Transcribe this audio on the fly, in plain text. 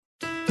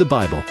the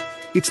Bible.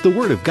 It's the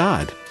Word of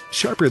God,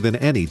 sharper than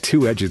any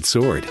two-edged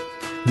sword.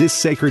 This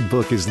sacred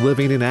book is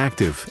living and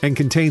active and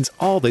contains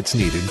all that's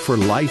needed for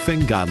life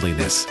and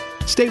godliness.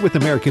 Stay with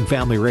American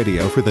Family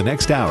Radio for the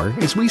next hour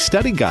as we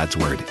study God's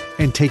Word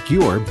and take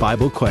your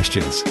Bible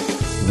questions.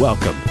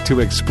 Welcome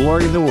to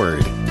Exploring the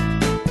Word.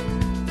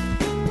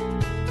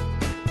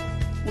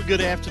 Well,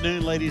 good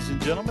afternoon, ladies and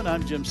gentlemen.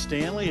 I'm Jim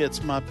Stanley.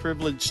 It's my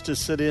privilege to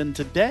sit in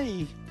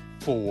today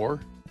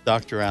for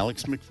Dr.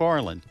 Alex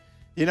McFarland.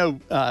 You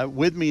know,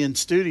 with me in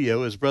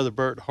studio is Brother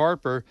Bert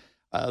Harper,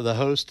 the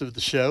host of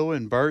the show.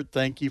 And Bert,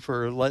 thank you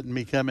for letting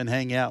me come and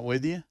hang out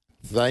with you.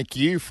 Thank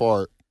you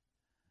for,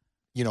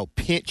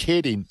 pinch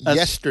hitting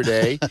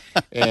yesterday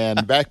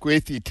and back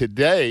with you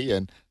today.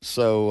 And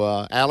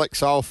so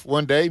Alex off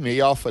one day, me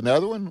off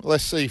another one.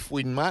 Let's see if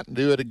we might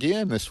do it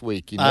again this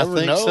week. You never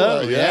know. I think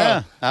so,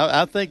 yeah.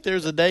 I think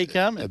there's a day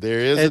coming. There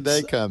is a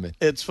day coming.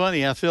 It's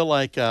funny. I feel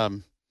like,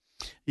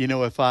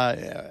 if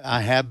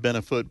I have been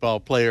a football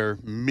player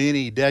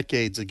many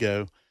decades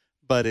ago,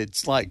 but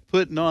it's like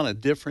putting on a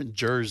different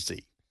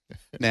jersey.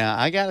 Now,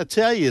 I got to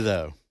tell you,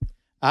 though,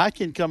 I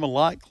can come a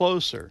lot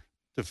closer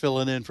to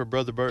filling in for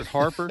Brother Bert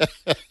Harper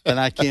than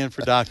I can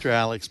for Dr.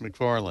 Alex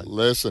McFarland.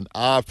 Listen,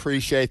 I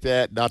appreciate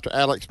that, Dr.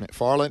 Alex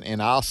McFarland,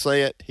 and I'll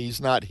say it, he's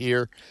not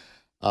here.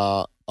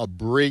 A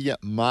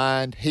brilliant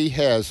mind. He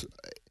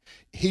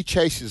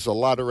chases a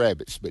lot of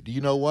rabbits, but do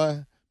you know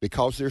why?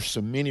 Because there's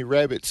so many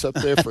rabbits up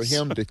there for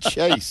him to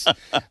chase.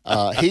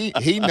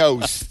 He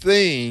knows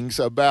things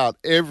about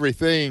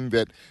everything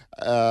that,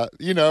 I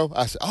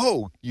said,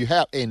 you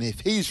have, and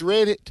if he's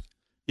read it,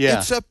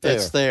 it's up there.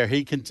 It's there.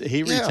 He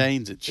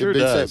retains it. Sure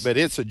does. But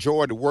it's a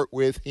joy to work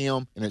with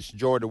him, and it's a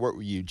joy to work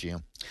with you,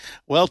 Jim.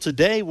 Well,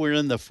 today we're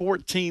in the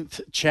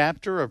 14th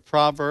chapter of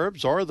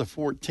Proverbs, or the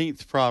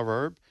 14th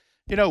proverb.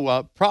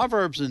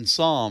 Proverbs and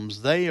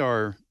Psalms, they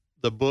are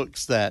the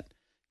books that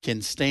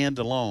can stand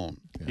alone.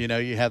 Yeah.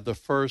 You have the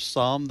first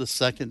Psalm, the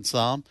second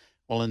Psalm.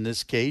 Well, in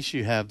this case,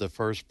 you have the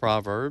first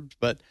Proverbs.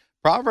 But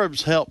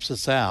Proverbs helps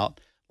us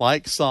out,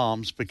 like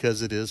Psalms,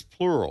 because it is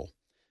plural.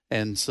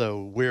 And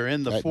so we're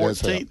in the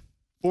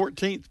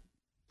 14th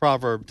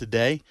proverb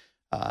today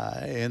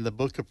in the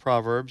book of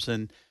Proverbs.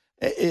 And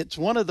it's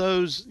one of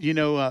those,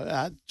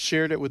 I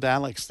shared it with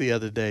Alex the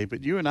other day,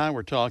 but you and I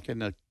were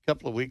talking a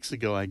couple of weeks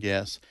ago, I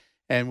guess,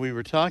 and we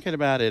were talking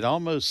about it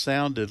almost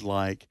sounded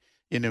like,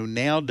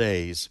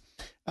 nowadays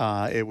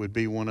it would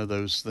be one of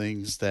those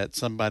things that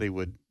somebody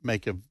would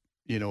make a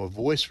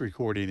voice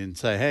recording and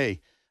say,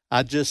 hey,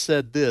 I just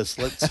said this.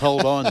 Let's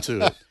hold on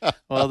to it.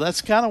 Well,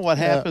 that's kind of what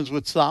happens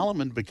with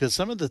Solomon, because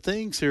some of the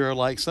things here are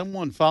like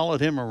someone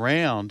followed him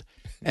around,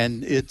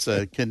 and it's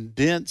a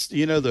condensed,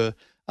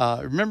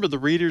 remember the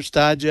Reader's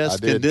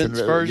Digest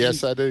condensed version?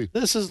 Yes, I do.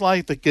 This is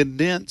like the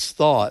condensed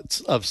thoughts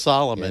of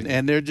Solomon,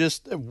 and they're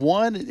just,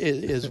 one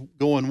is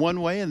going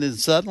one way and then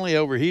suddenly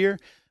over here.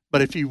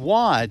 But if you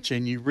watch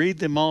and you read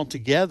them all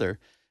together,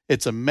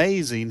 it's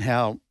amazing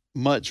how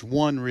much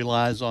one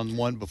relies on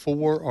one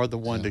before or the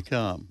one to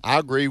come. I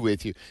agree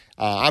with you.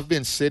 I've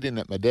been sitting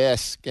at my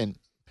desk, and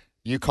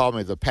you call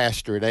me the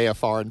pastor at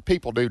AFR, and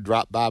people do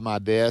drop by my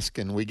desk,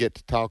 and we get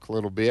to talk a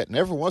little bit. And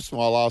every once in a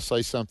while, I'll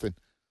say something.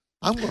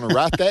 I'm going to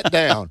write that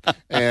down.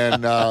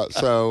 And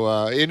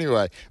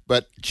anyway,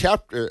 but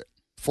chapter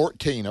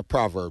 14 of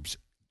Proverbs,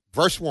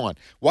 verse 1,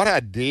 what I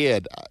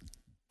did,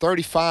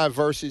 35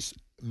 verses,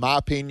 my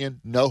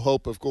opinion, no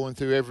hope of going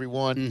through every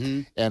one.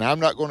 Mm-hmm. And I'm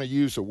not going to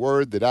use a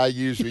word that I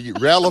use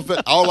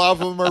relevant. All of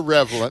them are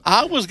relevant.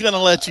 I was going to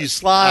let you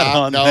slide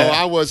on that. No,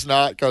 I was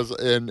not,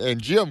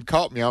 and Jim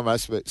caught me on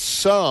that, but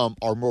some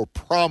are more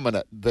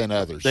prominent than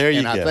others. There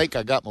you go. And I think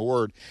I got my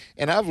word.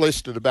 And I've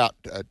listed about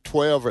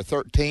 12 or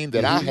 13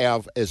 that I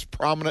have as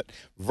prominent.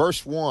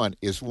 Verse 1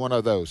 is one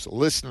of those.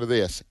 Listen to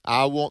this.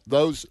 I want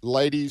those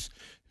ladies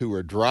who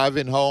are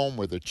driving home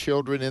with their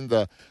children in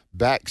the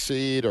back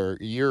seat, or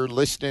you're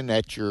listening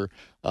at your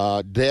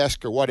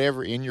desk or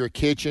whatever in your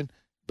kitchen,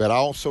 but I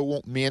also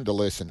want men to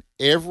listen.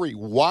 Every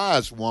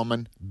wise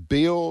woman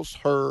builds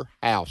her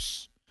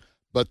house,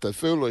 but the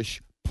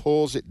foolish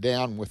pulls it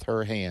down with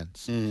her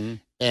hands. Mm-hmm.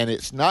 And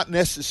it's not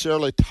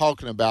necessarily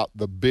talking about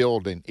the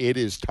building. It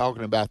is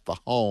talking about the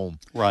home.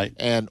 Right.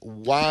 And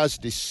wise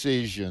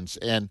decisions.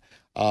 And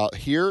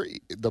here,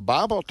 the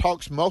Bible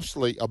talks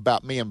mostly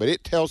about men, but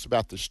it tells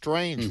about the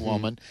strange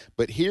woman.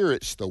 But here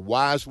it's the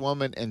wise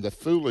woman and the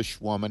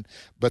foolish woman.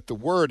 But the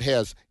word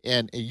has,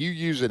 and you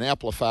use an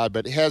amplified,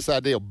 but it has the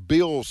idea of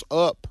builds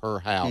up her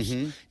house.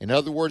 Mm-hmm. In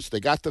other words, they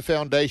got the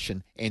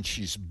foundation, and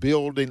she's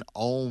building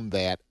on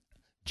that.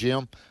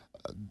 Jim,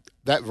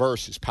 that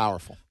verse is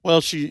powerful.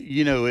 Well,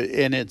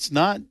 and it's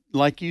not,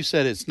 like you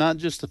said, it's not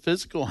just the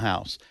physical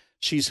house.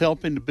 She's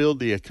helping to build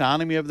the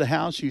economy of the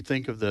house. You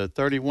think of the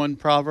 31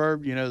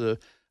 proverb, the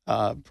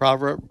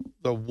proverb,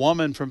 the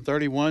woman from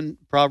 31,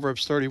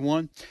 Proverbs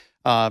 31.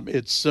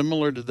 It's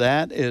similar to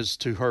that as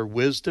to her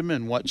wisdom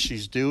and what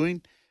she's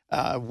doing.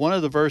 One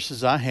of the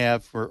verses I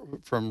have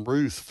from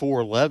Ruth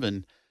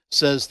 4:11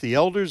 says, "The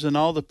elders and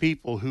all the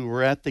people who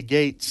were at the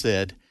gate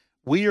said,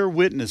 We are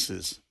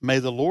witnesses. May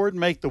the Lord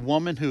make the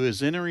woman who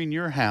is entering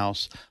your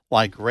house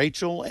like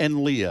Rachel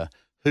and Leah,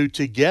 who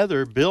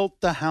together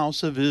built the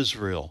house of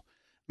Israel.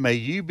 May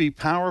you be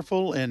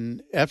powerful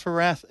in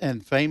Ephrath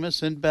and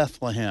famous in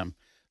Bethlehem.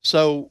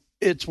 So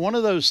it's one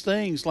of those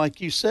things,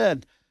 like you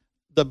said,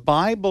 the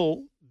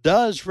Bible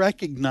does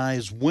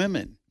recognize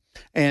women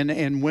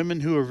and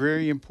women who are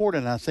very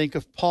important. I think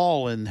of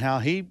Paul and how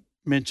he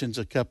mentions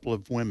a couple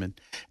of women.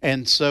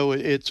 And so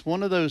it's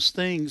one of those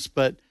things,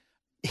 but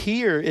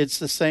here it's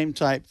the same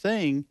type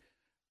thing,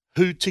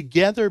 who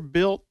together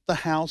built the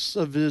house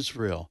of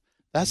Israel.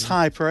 That's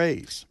high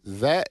praise.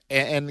 That,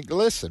 and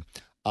listen,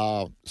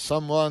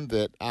 someone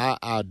that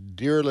I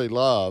dearly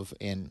love,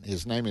 and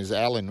his name is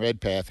Alan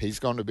Redpath. He's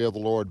going to be of the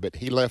Lord, but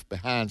he left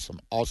behind some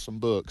awesome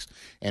books.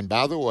 And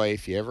by the way,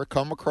 if you ever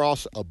come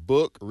across a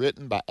book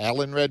written by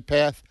Alan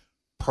Redpath,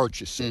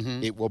 purchase it.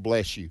 It will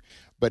bless you.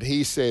 But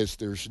he says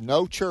there's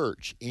no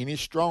church any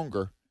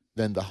stronger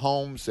than the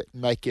homes that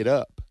make it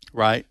up.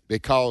 Right.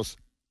 Because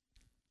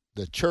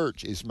the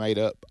church is made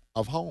up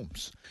of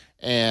homes.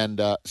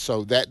 And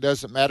so that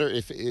doesn't matter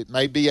if it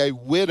may be a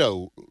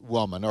widow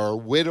woman or a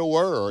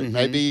widower, or it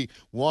may be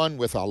one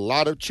with a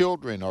lot of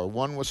children or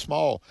one with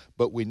small,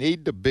 but we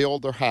need to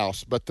build their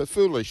house. But the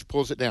foolish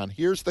pulls it down.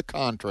 Here's the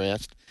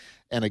contrast.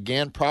 And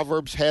again,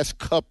 Proverbs has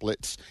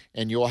couplets,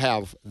 and you'll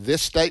have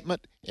this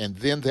statement and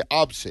then the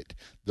opposite.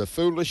 The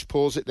foolish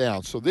pulls it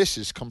down. So this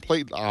is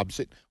completely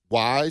opposite.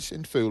 Wise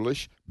and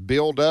foolish,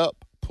 build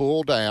up,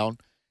 pull down.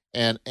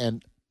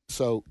 And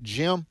so,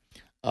 Jim,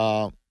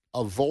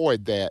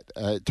 avoid that.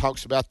 It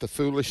talks about the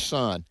foolish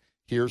son.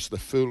 Here's the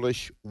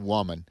foolish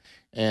woman.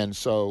 And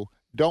so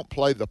don't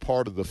play the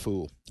part of the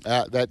fool.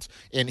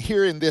 And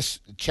here in this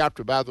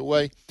chapter, by the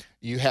way,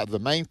 you have the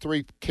main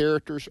three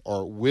characters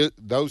are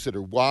those that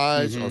are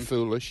wise or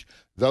foolish,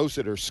 those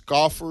that are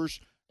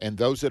scoffers, and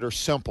those that are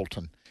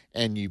simpleton.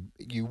 And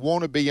you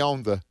want to be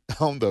on the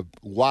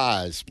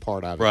wise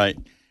part of it. Right.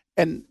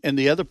 And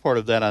the other part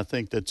of that I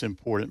think that's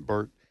important,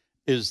 Bert,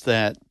 is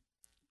that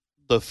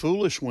the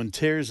foolish one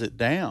tears it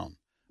down.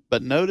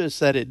 But notice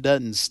that it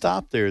doesn't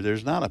stop there.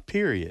 There's not a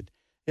period.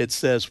 It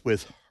says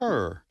with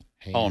her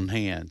on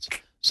hands.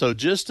 So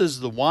just as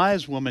the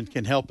wise woman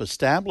can help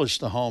establish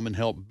the home and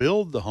help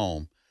build the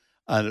home,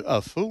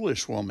 a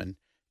foolish woman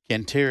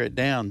can tear it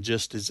down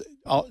just as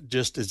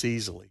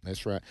easily.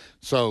 That's right.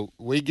 So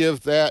we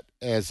give that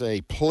as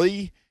a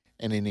plea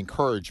and an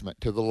encouragement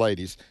to the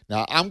ladies.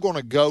 Now, I'm going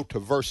to go to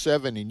verse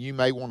 7, and you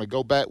may want to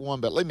go back one,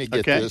 but let me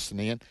get this and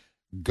then.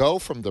 Go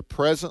from the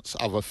presence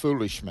of a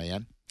foolish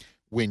man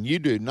when you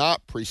do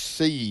not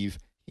perceive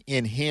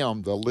in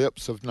him the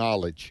lips of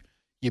knowledge.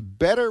 You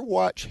better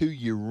watch who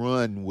you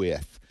run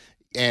with.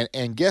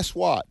 And guess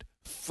what?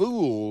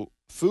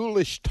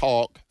 Foolish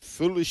talk,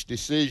 foolish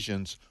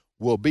decisions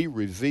will be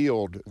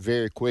revealed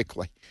very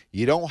quickly.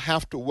 You don't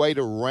have to wait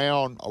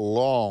around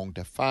long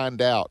to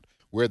find out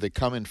where they're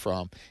coming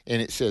from.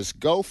 And it says,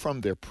 go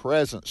from their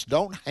presence.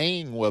 Don't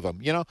hang with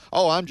them.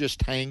 I'm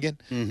just hanging.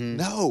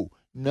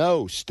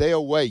 No, stay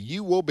away.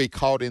 You will be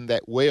caught in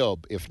that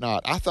web if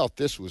not. I thought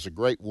this was a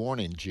great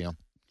warning, Jim.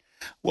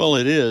 Well,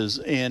 it is.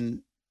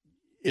 And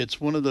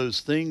it's one of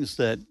those things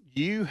that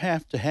you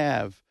have to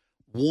have.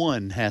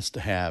 One has to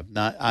have.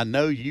 Not, I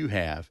know you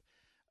have,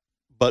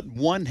 but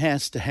one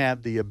has to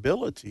have the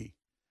ability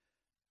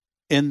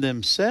in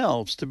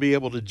themselves to be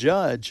able to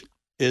judge,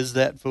 is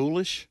that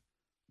foolish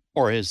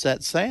or is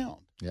that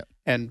sound? Yep.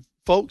 And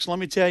folks, let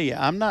me tell you,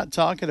 I'm not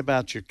talking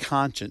about your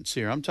conscience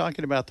here. I'm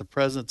talking about the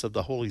presence of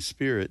the Holy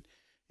Spirit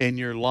in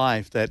your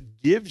life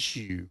that gives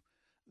you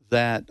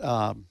that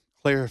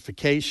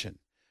clarification.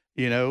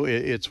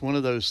 It's one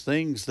of those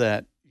things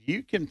that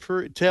you can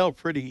tell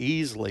pretty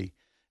easily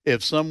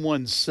if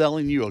someone's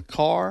selling you a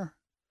car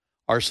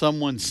or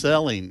someone's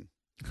selling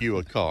you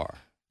a car.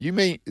 You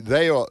mean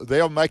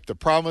they'll make the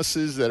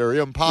promises that are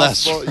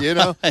impossible,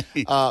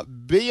 right.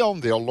 Be on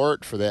the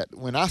alert for that.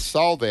 When I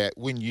saw that,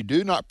 when you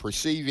do not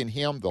perceive in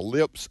him the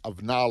lips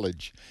of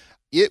knowledge,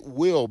 it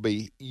will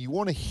be, you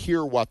want to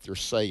hear what they're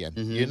saying,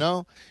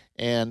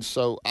 And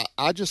so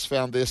I just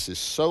found this is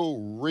so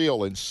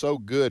real and so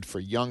good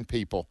for young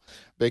people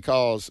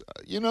because,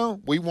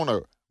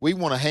 we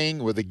want to hang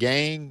with a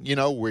gang,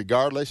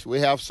 regardless.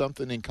 We have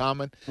something in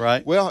common.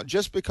 Right. Well,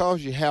 just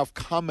because you have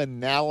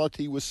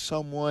commonality with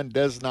someone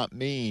does not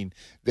mean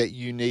that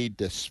you need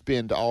to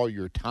spend all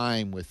your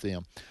time with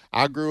them.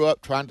 I grew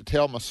up trying to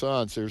tell my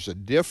sons there's a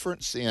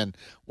difference in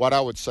what I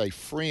would say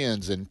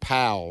friends and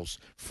pals.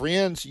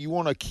 Friends you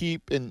want to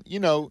keep in,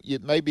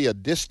 it may be a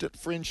distant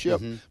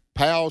friendship.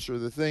 Pals are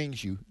the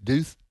things you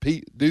do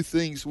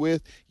things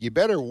with. You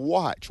better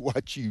watch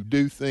what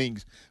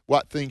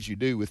things you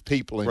do with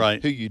people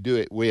and who you do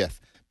it with,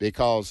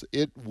 because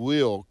it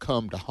will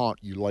come to haunt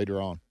you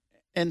later on.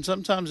 And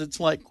sometimes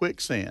it's like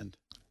quicksand.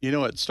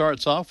 It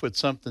starts off with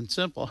something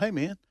simple. Hey,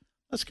 man,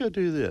 let's go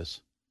do this.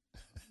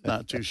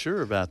 Not too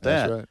sure about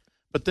that. That's right.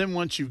 But then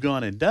once you've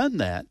gone and done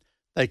that,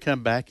 they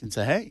come back and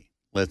say, hey,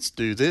 let's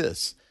do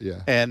this.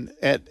 Yeah. And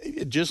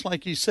just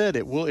like you said,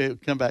 it'll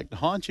come back to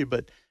haunt you,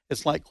 but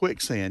it's like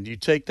quicksand. You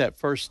take that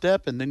first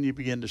step and then you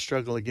begin to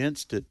struggle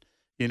against it,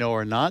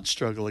 or not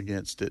struggle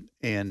against it,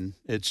 and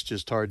it's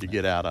just hard to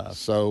get out of.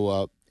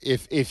 So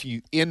if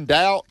you in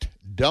doubt,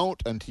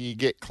 don't until you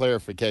get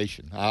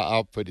clarification.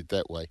 I'll put it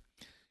that way.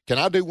 Can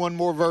I do one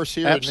more verse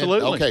here?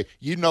 Absolutely. Okay,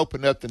 you can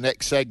open up the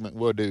next segment.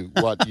 We'll do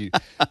what you.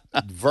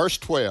 Verse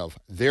 12,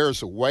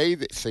 there's a way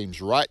that seems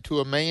right to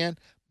a man,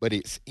 but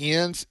its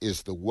ends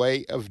is the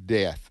way of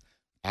death.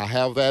 I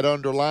have that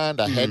underlined.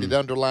 I had it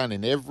underlined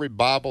in every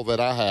Bible that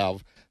I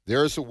have.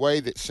 There's a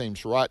way that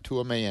seems right to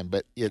a man,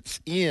 but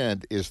its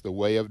end is the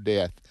way of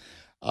death.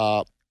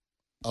 I'd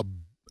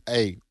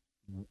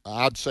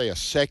say a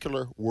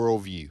secular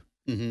worldview.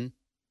 Mm-hmm.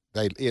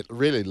 It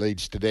really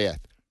leads to death.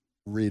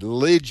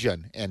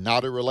 Religion and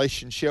not a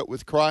relationship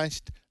with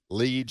Christ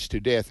leads to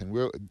death. And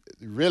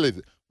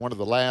one of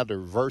the latter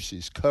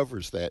verses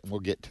covers that, and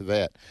we'll get to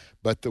that.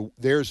 But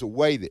there's a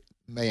way that,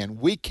 man,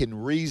 we can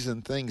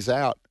reason things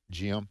out,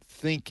 Jim,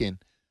 thinking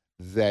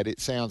that it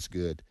sounds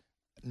good.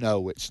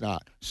 No, it's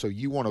not. So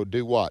you want to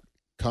do what?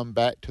 Come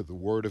back to the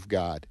Word of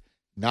God.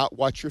 Not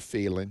what you're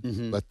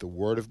feeling, but the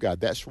Word of God.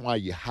 That's why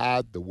you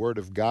hide the Word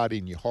of God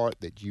in your heart,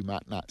 that you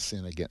might not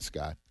sin against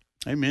God.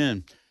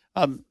 Amen.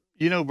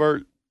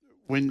 Bert,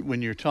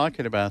 when you're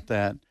talking about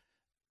that,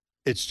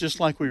 it's just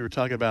like we were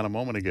talking about a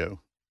moment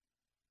ago.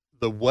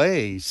 The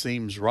way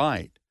seems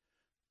right.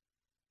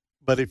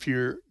 But if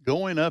you're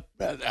going up,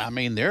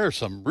 there are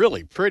some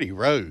really pretty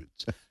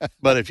roads.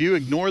 But if you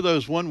ignore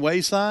those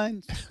one-way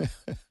signs,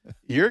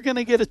 you're going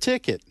to get a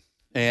ticket.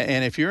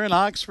 And if you're in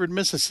Oxford,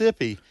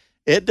 Mississippi,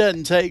 it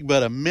doesn't take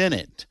but a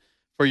minute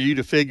for you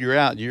to figure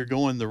out you're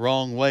going the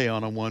wrong way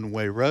on a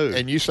one-way road.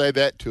 And you say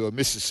that to a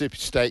Mississippi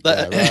State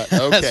guy, right?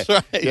 Okay. That's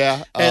right.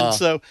 Yeah. And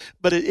so,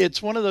 but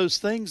it's one of those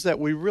things that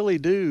we really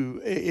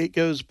do. It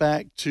goes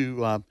back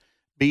to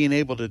being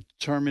able to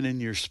determine in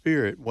your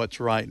spirit what's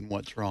right and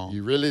what's wrong.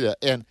 You really do.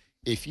 And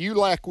if you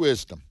lack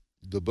wisdom,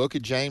 the book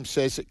of James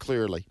says it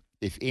clearly.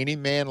 If any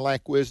man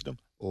lack wisdom,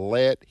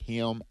 let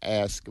him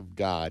ask of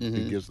God,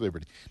 who gives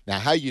liberty. Now,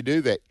 how you do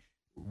that,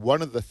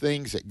 one of the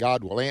things that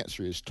God will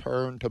answer is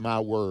turn to my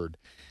word.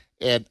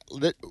 And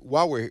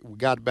while we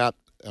got about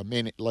a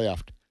minute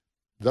left,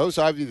 those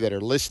of you that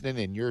are listening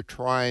and you're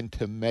trying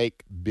to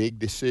make big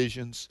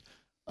decisions,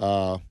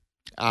 no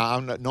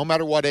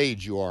matter what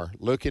age you are,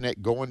 looking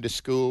at going to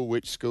school,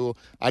 which school,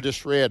 I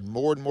just read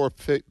more and more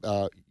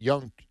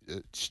young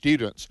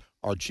students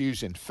are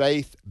choosing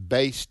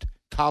faith-based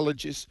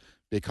colleges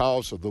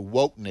because of the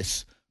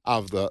wokeness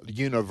of the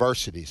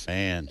universities.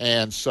 Man.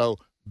 And so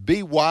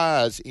be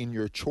wise in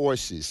your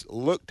choices.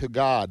 Look to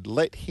God.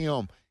 Let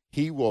Him,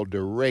 He will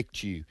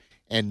direct you.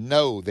 And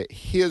know that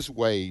His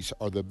ways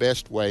are the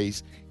best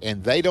ways,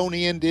 and they don't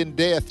end in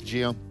death,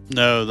 Jim.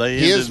 No,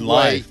 they end in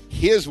life.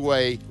 His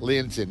way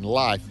ends in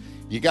life.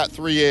 You got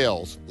 3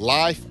 L's: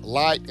 life,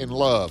 light, and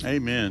love.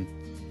 Amen.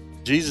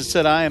 Jesus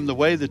said, I am the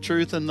way, the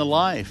truth, and the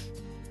life.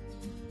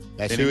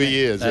 That's who He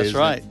is. That's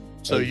right.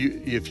 So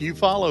if you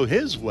follow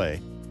His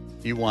way,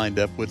 you wind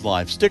up with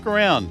life. Stick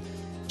around.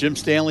 Jim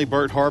Stanley,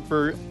 Bert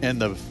Harper,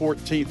 and the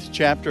 14th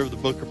chapter of the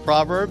book of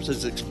Proverbs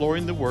as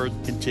Exploring the Word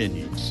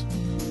continues.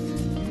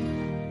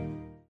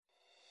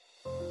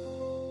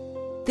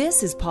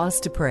 This is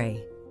Pause to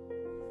Pray,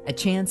 a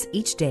chance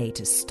each day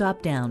to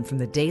stop down from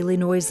the daily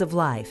noise of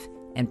life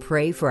and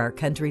pray for our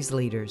country's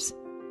leaders.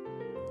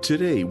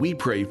 Today, we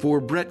pray for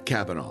Brett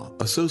Kavanaugh,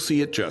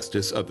 Associate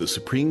Justice of the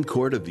Supreme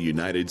Court of the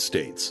United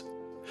States.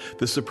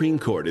 The Supreme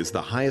Court is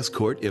the highest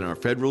court in our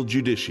federal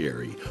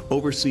judiciary,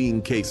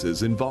 overseeing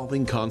cases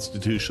involving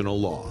constitutional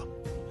law.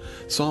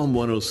 Psalm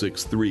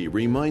 106:3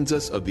 reminds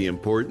us of the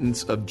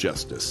importance of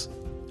justice.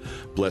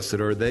 Blessed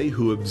are they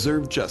who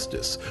observe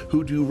justice,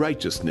 who do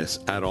righteousness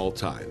at all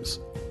times.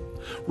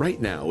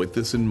 Right now, with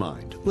this in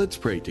mind, let's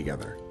pray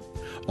together.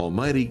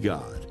 Almighty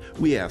God,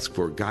 we ask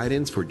for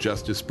guidance for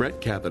Justice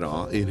Brett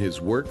Kavanaugh in his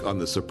work on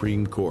the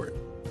Supreme Court.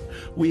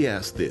 We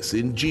ask this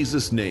in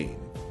Jesus' name.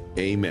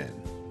 Amen.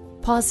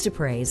 Pause to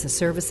Pray is a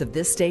service of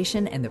this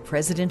station and the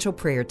Presidential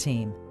Prayer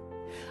Team,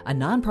 a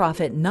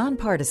nonprofit,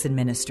 nonpartisan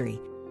ministry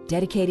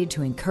dedicated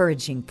to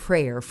encouraging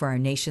prayer for our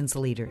nation's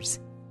leaders.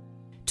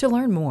 To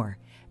learn more,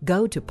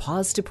 go to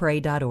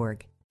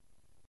pausetopray.org.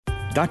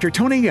 Dr.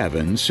 Tony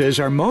Evans says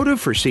our motive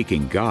for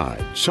seeking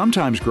God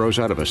sometimes grows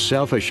out of a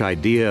selfish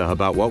idea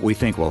about what we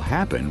think will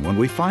happen when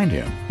we find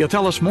Him. He'll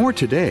tell us more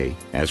today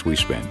as we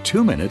spend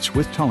 2 minutes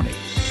with Tony.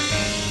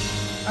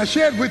 I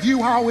shared with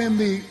you how in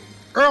the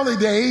early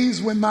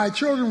days when my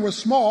children were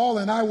small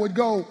and I would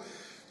go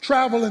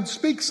travel and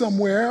speak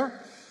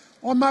somewhere,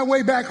 on my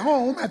way back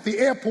home at the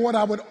airport,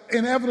 I would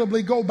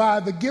inevitably go by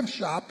the gift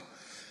shop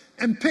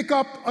and pick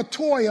up a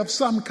toy of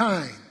some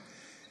kind.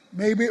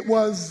 Maybe it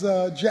was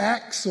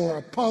jacks or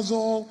a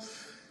puzzle,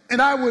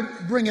 and I would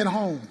bring it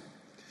home.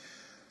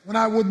 When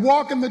I would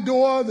walk in the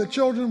door, the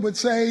children would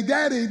say,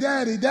 "Daddy,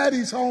 Daddy,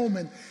 Daddy's home,"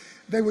 and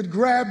they would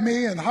grab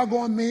me and hug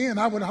on me, and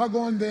I would hug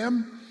on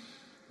them.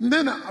 And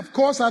then, of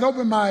course, I'd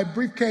open my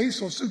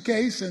briefcase or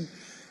suitcase, and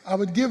I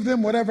would give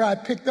them whatever I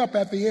picked up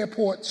at the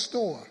airport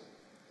store.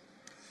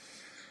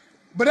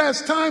 But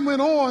as time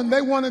went on,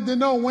 they wanted to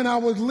know when I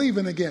was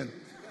leaving again.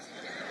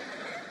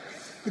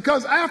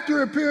 Because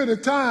after a period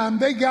of time,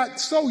 they got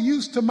so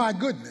used to my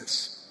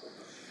goodness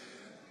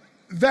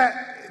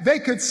that they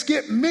could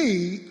skip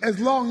me as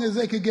long as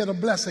they could get a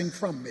blessing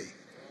from me.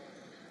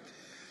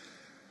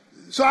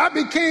 So I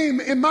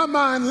became, in my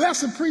mind,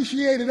 less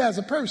appreciated as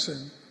a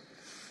person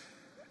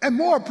and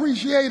more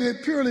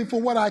appreciated purely for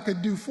what I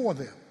could do for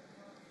them.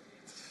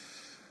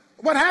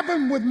 What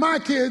happened with my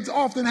kids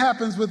often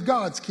happens with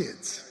God's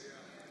kids.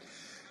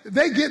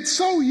 They get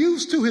so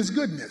used to his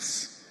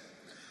goodness,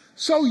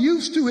 so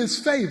used to his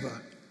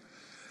favor,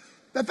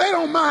 that they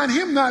don't mind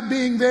him not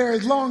being there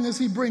as long as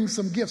he brings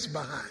some gifts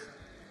behind.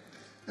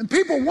 And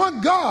people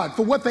want God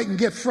for what they can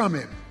get from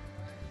him.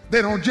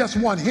 They don't just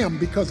want him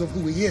because of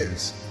who he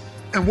is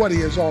and what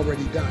he has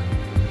already done.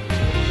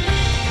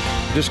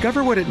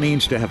 Discover what it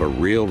means to have a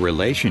real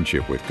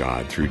relationship with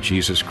God through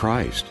Jesus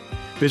Christ.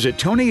 Visit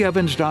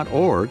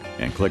TonyEvans.org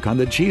and click on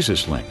the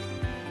Jesus link.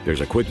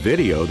 There's a quick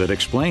video that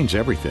explains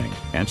everything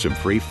and some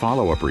free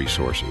follow-up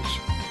resources.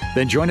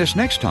 Then join us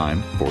next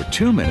time for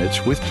 2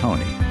 Minutes with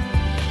Tony.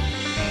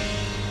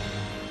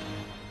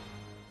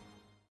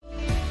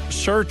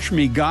 Search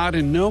me, God,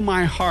 and know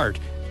my heart.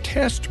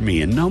 Test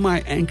me and know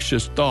my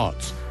anxious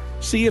thoughts.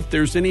 See if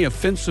there's any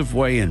offensive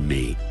way in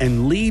me,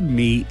 and lead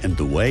me in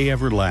the way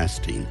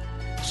everlasting.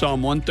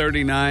 Psalm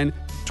 139,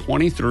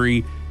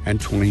 23,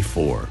 and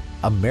 24.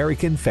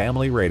 American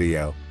Family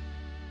Radio.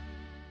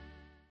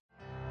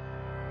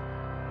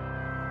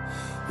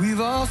 We've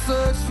all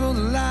searched for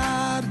the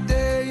light of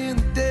day in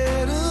the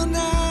dead of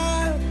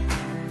night.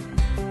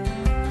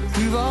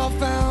 We've all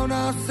found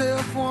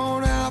ourselves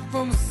worn out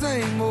from the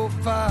same old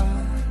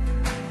fight.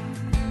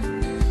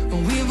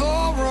 We've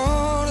all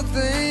run to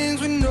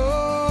things we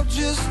know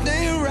just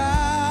ain't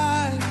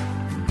right.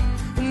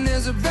 And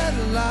there's a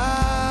better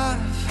life.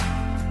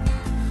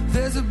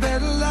 There's a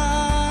better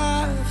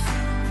life.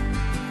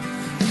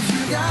 If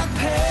you got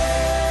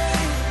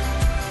pain,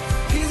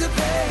 he's a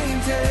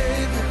pain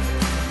taker.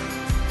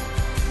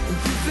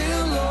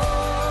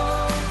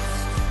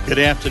 Good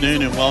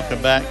afternoon and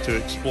welcome back to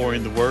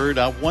Exploring the Word.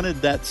 I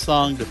wanted that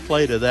song to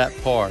play to that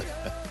part.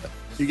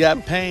 You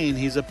got pain,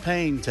 he's a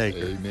pain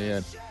taker.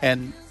 Amen.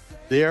 And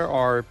there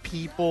are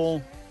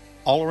people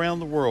all around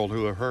the world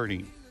who are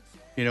hurting.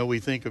 You know, we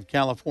think of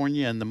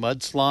California and the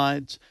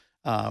mudslides.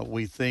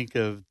 We think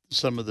of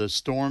some of the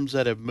storms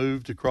that have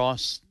moved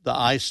across, the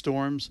ice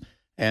storms,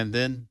 and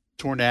then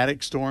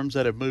tornadic storms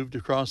that have moved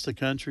across the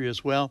country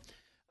as well.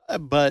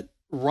 But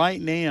right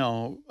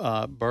now,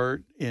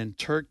 Bert, in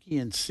Turkey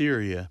and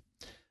Syria,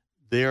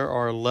 there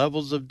are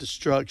levels of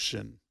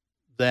destruction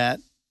that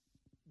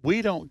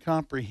we don't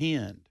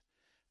comprehend.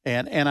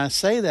 And I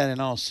say that in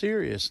all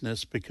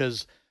seriousness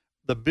because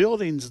the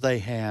buildings they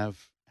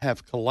have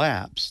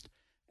collapsed.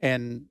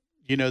 And,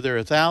 you know, there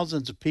are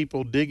thousands of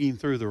people digging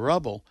through the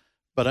rubble,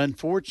 but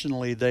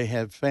unfortunately they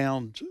have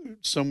found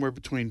somewhere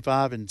between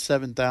 5,000 and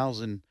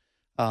 7,000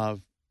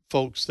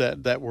 folks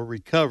that were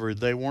recovered.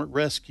 They weren't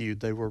rescued,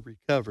 they were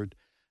recovered.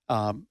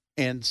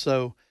 And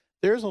so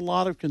there's a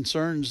lot of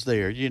concerns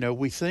there. You know,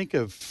 we think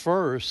of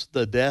first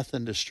the death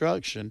and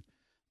destruction,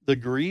 the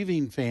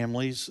grieving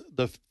families,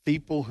 the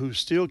people who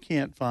still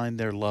can't find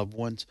their loved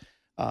ones,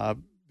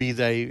 be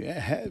they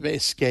have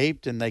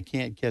escaped and they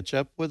can't catch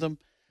up with them.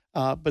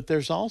 But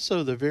there's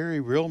also the very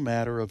real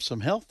matter of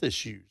some health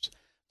issues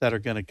that are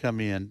going to come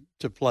in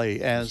to play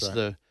as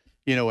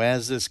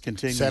as this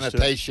continues.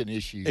 Sanitation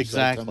issues.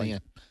 Exactly.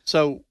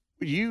 So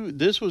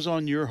this was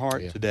on your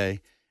heart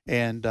today.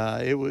 And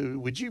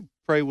would you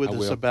pray with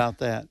us about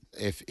that?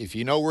 If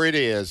you know where it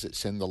is,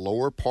 it's in the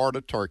lower part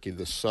of Turkey,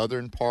 the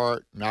southern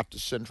part, not the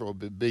central.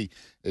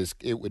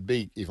 It would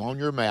be if on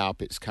your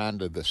map, it's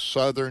kind of the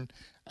southern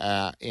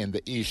and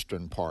the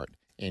eastern part.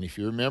 And if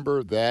you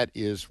remember, that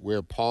is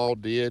where Paul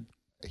did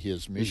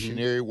his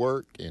missionary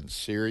work in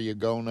Syria,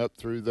 going up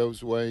through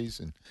those ways,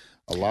 and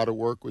a lot of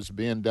work was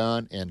being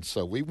done. And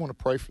so we want to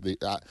pray for the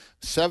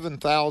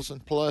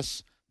 7,000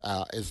 plus.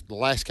 Is the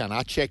last count.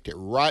 I checked it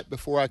right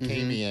before I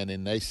came in,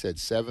 and they said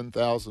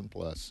 7,000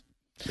 plus.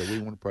 So we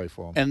want to pray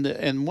for them.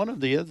 And one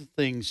of the other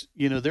things,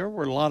 you know, there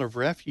were a lot of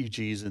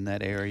refugees in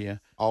that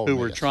area who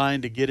were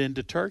trying to get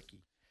into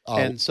Turkey.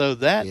 And so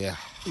that,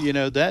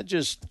 that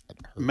just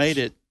made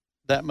it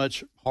that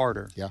much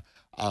harder. Yeah.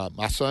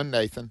 My son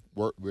Nathan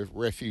worked with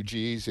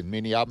refugees, and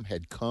many of them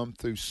had come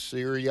through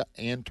Syria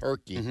and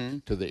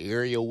Turkey to the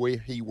area where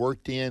he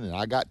worked in, and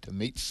I got to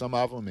meet some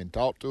of them and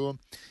talk to them.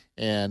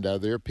 And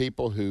there are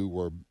people who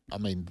were,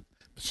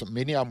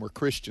 many of them were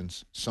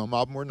Christians. Some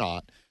of them were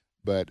not.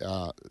 But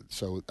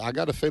so I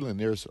got a feeling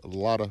there's a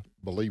lot of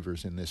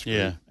believers in this group.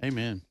 Yeah,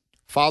 amen.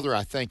 Father,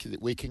 I thank you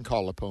that we can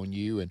call upon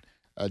you. And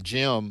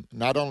Jim,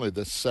 not only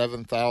the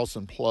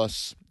 7,000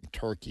 plus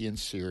Turkey and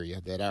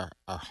Syria that our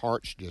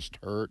hearts just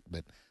hurt,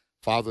 but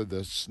Father,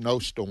 the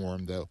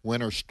snowstorm, the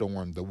winter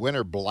storm, the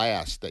winter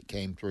blast that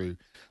came through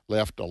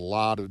left a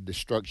lot of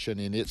destruction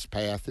in its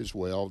path as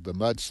well, the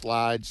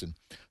mudslides. And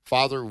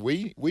Father,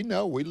 we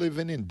know we live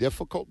in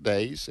difficult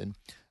days, and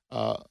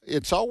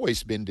It's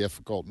always been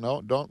difficult.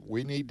 No,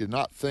 we need to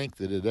not think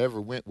that it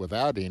ever went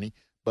without any,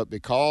 but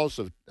because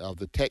of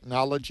the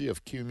technology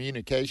of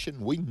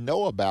communication, we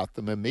know about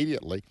them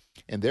immediately,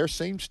 and there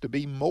seems to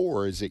be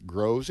more as it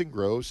grows and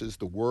grows as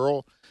the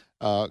world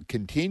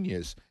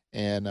continues.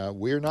 And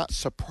we're not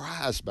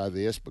surprised by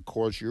this,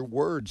 because your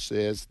word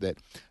says that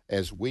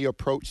as we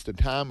approach the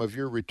time of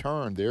your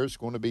return, there's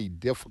going to be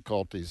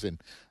difficulties, and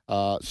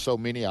so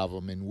many of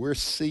them, and we're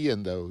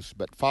seeing those.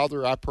 But,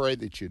 Father, I pray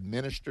that you'd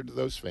minister to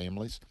those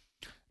families.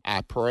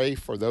 I pray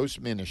for those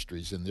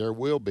ministries, and there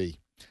will be.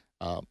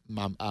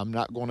 I'm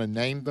not going to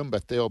name them,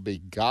 but there'll be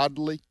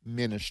godly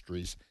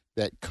ministries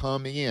that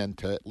come in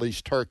to at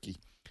least Turkey.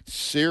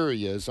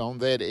 Syria is on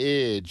that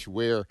edge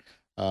where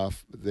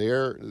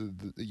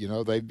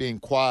they've been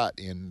quiet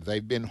and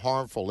they've been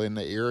harmful in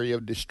the area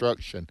of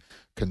destruction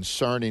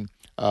concerning,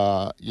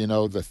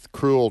 the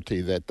cruelty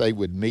that they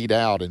would mete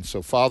out. And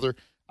so, Father,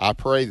 I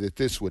pray that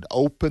this would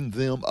open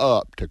them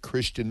up to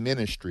Christian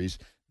ministries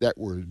that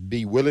would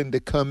be willing to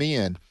come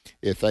in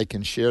if they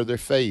can share their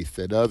faith,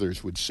 that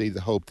others would see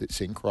the hope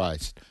that's in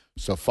Christ.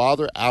 So,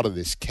 Father, out of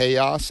this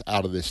chaos,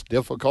 out of this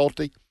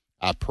difficulty,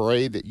 I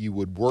pray that you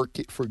would work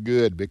it for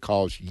good,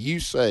 because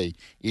you say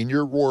in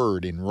your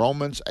word in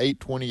Romans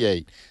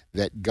 8:28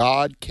 that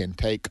God can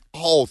take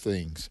all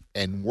things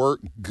and work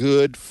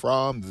good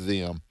from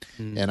them.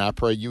 And I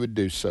pray you would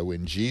do so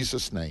in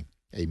Jesus' name.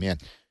 Amen.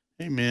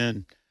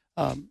 Amen.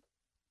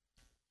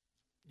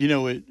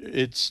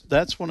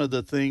 That's one of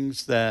the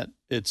things that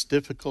it's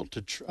difficult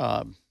to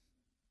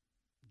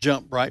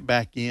jump right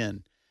back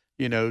in,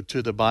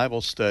 to the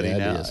Bible study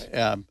now.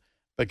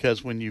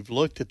 Because when you've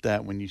looked at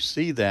that, when you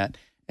see that,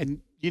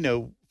 and,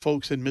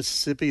 folks in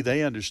Mississippi,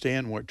 they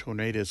understand what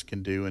tornadoes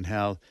can do and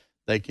how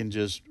they can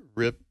just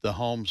rip the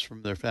homes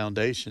from their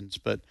foundations.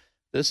 But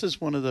this is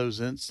one of those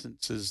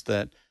instances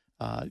that,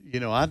 I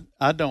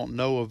don't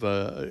know of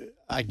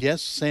I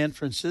guess San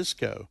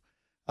Francisco,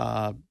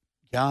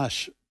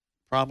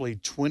 probably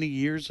 20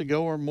 years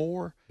ago or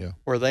more,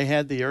 where they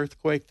had the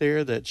earthquake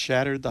there that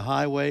shattered the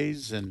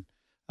highways and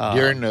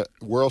during the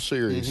World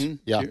Series.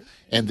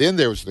 And then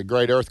there was the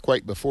great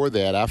earthquake before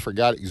that. I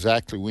forgot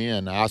exactly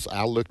when.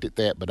 I looked at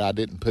that, but I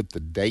didn't put the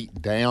date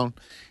down.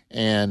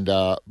 And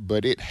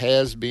but it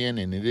has been,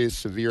 and it is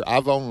severe.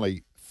 I've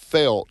only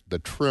felt the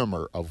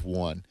tremor of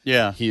one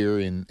here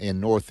in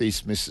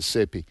northeast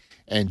Mississippi,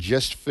 and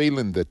just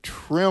feeling the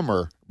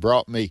tremor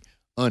brought me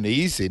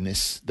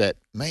uneasiness that,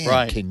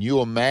 man, can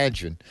you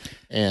imagine?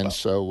 And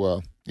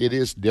so it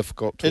is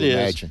difficult to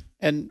imagine.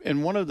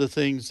 And one of the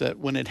things that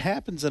when it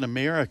happens in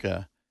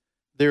America,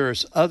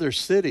 there's other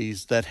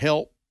cities that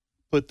help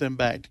put them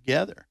back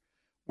together.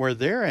 Where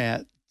they're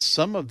at,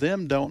 some of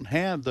them don't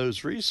have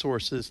those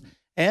resources,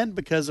 and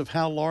because of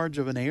how large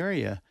of an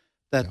area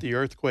that the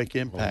earthquake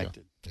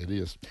impacted. It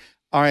is.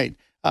 All right,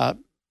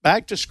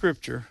 back to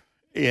Scripture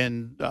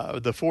in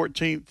the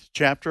 14th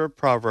chapter of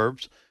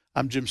Proverbs.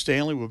 I'm Jim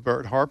Stanley with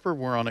Bert Harper.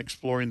 We're on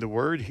Exploring the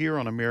Word here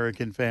on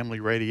American Family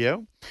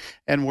Radio.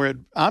 And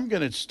I'm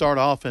going to start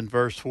off in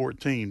verse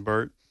 14,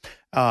 Bert,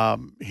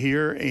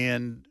 here,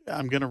 and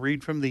I'm going to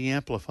read from the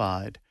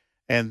Amplified.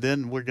 And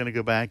then we're going to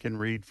go back and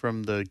read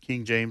from the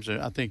King James.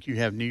 I think you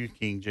have New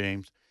King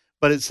James.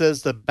 But it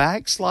says, "The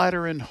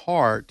backslider in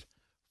heart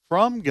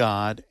from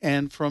God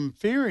and from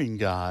fearing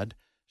God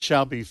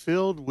shall be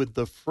filled with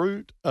the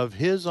fruit of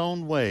his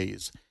own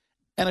ways,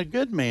 and a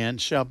good man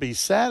shall be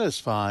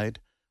satisfied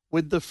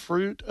with the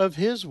fruit of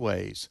his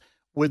ways,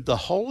 with the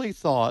holy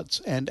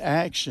thoughts and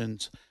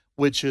actions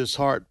which his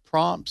heart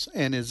prompts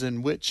and is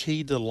in which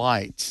he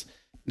delights."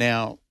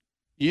 Now,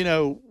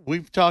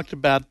 we've talked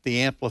about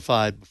the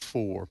Amplified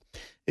before.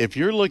 If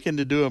you're looking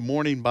to do a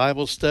morning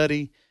Bible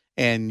study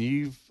and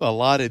you've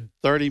allotted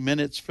 30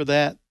 minutes for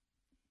that,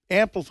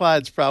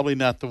 Amplified's probably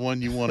not the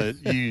one you want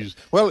to use.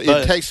 Well,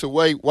 it takes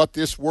away what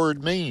this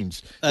word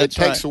means. It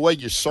takes away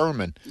your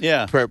sermon.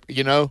 Yeah.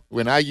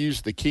 When I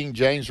use the King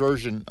James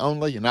Version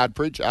only and I'd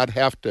preach, I'd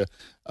have to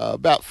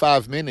about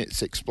 5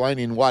 minutes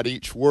explaining what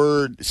each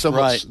word,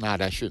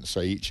 I shouldn't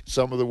say each,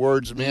 some of the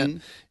words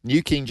meant.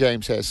 New King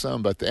James has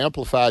some, but the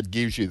Amplified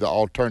gives you the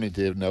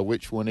alternative. Now,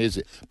 which one is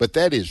it? But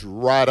that is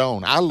right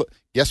on.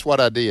 Guess what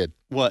I did?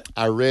 What?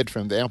 I read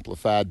from the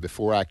Amplified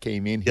before I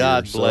came in here.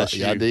 God bless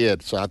you. I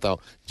did. So I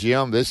thought,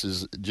 Jim, this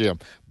is Jim.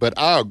 But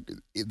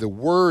the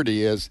word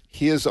is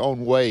his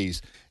own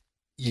ways.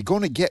 You're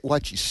going to get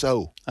what you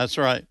sow. That's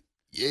right.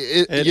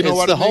 You know what I mean?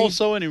 It's the whole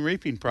sowing and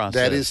reaping process.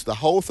 That is the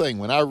whole thing.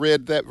 When I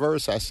read that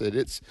verse, I said,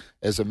 it's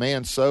as a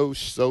man sows,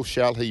 so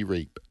shall he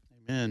reap.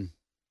 Amen.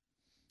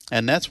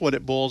 And that's what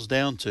it boils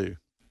down to.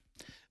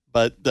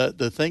 But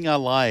the thing I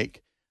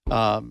like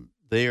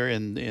there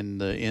in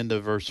the end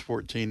of verse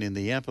 14 in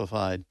the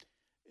Amplified,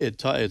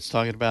 it's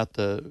talking about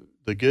the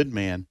good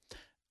man.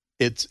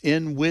 It's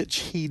in which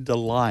he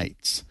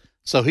delights.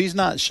 So he's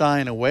not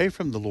shying away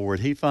from the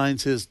Lord. He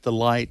finds his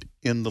delight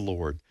in the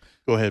Lord.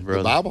 Go ahead, brother.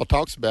 The Bible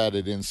talks about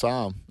it in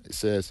Psalm. It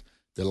says,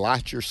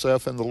 delight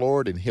yourself in the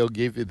Lord, and he'll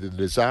give you the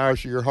desires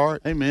of your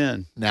heart.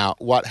 Amen. Now,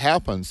 what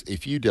happens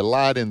if you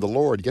delight in the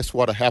Lord, guess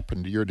what will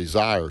happen to your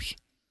desires?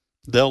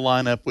 They'll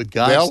line up with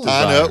God's They'll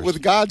desires. line up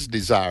with God's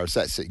desires.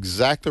 That's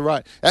exactly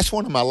right. That's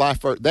one of my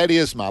life verse. That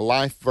is my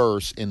life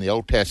verse in the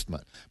Old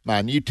Testament.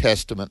 My New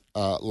Testament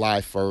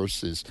life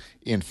verse is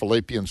in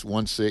Philippians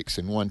 1:6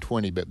 and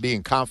 1:20. But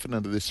being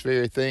confident of this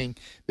very thing,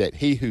 that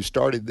he who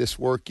started this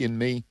work in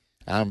me,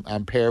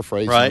 I'm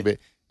paraphrasing a bit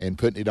and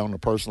putting it on a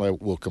personal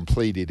level, will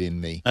complete it in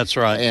me. That's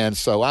right. And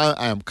so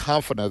I am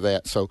confident of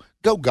that. So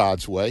go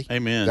God's way.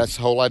 Amen. That's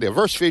the whole idea.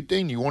 Verse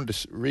 15, you wanted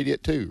to read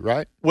it too,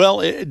 right?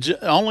 Well,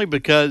 only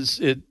because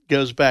it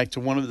goes back to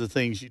one of the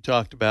things you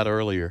talked about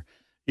earlier.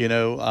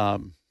 There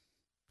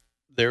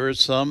are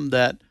some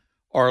that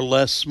are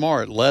less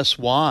smart, less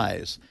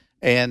wise,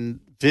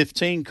 and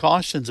 15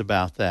 cautions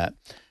about that.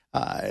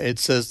 It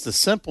says the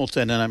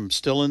simpleton, and I'm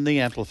still in the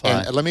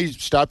Amplified. And let me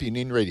stop you and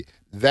then read it.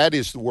 That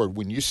is the word.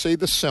 When you see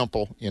the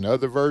simple in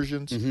other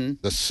versions,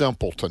 the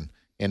simpleton.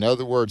 In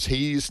other words,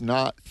 he's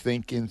not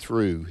thinking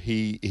through.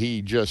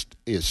 He just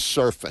is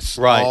surface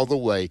all the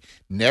way,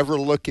 never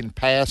looking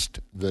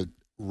past the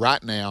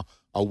right now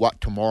or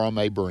what tomorrow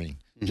may bring.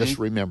 Just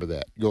remember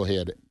that. Go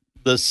ahead.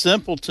 The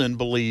simpleton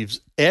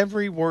believes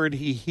every word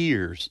he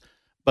hears,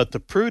 but the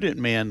prudent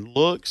man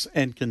looks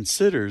and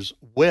considers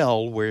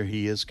well where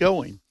he is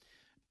going.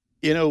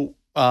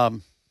 I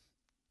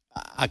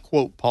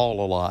quote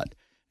Paul a lot.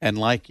 And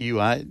like you,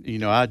 I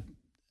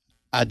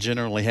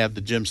generally have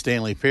the Jim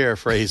Stanley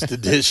paraphrased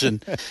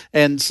edition.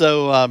 And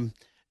so,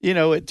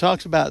 it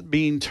talks about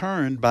being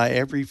turned by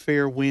every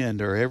fair wind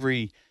or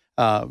every,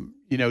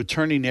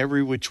 turning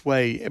every which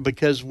way,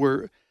 because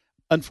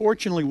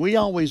unfortunately, we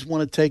always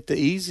want to take the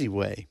easy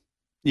way.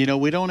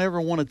 We don't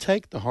ever want to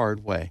take the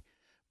hard way.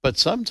 But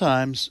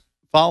sometimes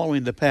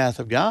following the path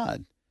of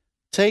God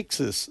takes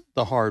us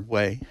the hard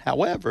way.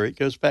 However, it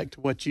goes back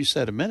to what you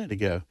said a minute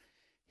ago.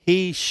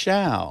 He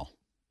shall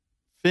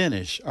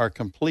finish or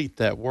complete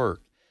that work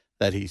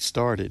that he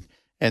started.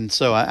 And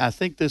so I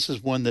think this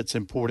is one that's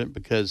important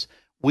because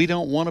we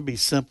don't want to be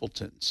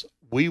simpletons.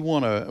 We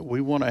want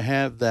to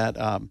have that,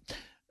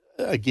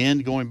 again,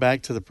 going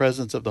back to the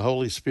presence of the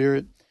Holy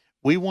Spirit,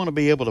 we want to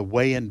be able to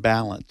weigh and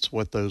balance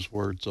what those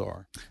words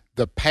are.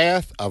 The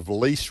path of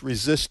least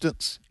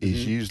resistance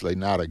is usually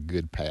not a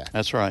good path.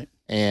 That's right.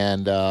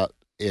 And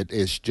it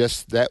is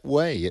just that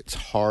way. It's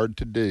hard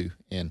to do.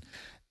 And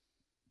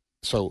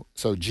so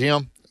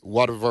Jim,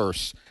 what a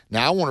verse.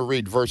 Now, I want to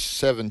read verse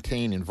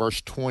 17 and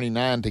verse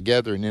 29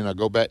 together, and then I'll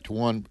go back to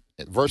one.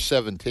 Verse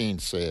 17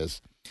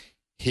 says,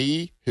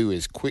 he who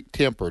is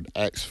quick-tempered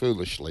acts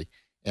foolishly,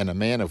 and a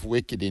man of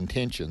wicked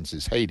intentions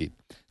is hated.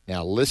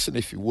 Now, listen,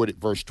 if you would, at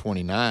verse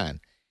 29.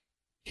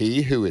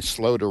 He who is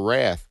slow to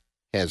wrath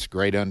has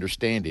great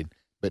understanding,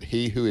 but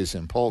he who is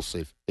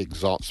impulsive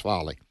exalts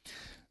folly.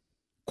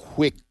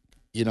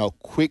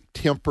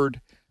 Quick-tempered,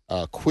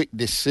 quick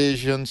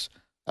decisions,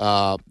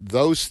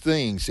 those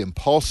things,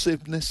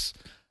 impulsiveness.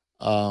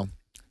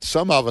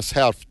 Some of us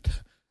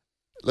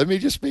let me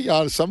just be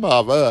honest, some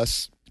of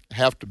us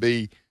have to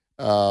be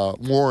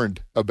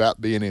warned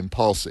about being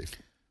impulsive.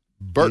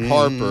 Bert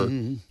Harper,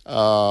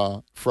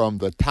 from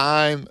the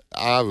time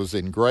I was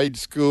in grade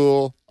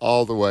school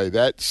all the way,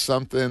 that's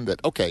something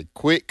that,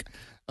 quick,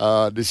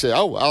 to say,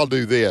 I'll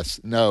do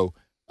this. No,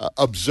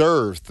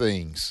 observe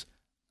things.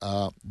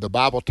 The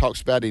Bible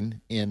talks about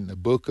in the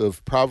book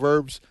of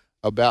Proverbs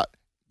about,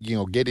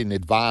 getting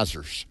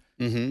advisors.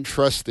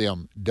 Trust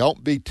them.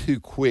 Don't be too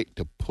quick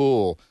to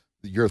pull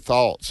your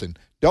thoughts, and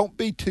don't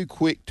be too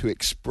quick to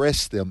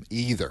express them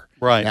either.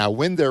 Right. Now,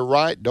 when they're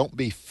right, don't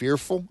be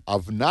fearful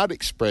of not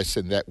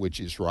expressing that which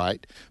is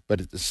right. But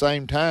at the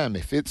same time,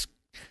 if it's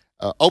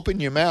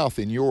open your mouth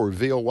and you'll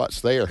reveal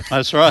what's there.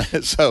 That's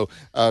right. So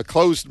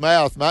closed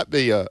mouth might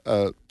be a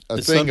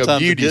thing of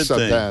beauty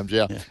sometimes.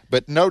 Yeah.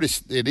 But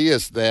notice it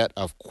is that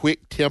of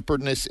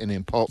quick-temperedness and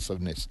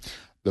impulsiveness.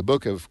 The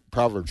book of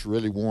Proverbs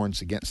really warns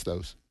against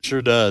those.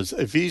 Sure does.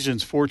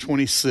 Ephesians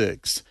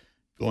 4:26,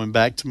 going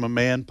back to my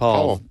man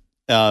Paul.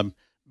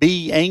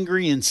 Be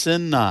angry and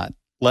sin not.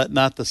 Let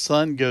not the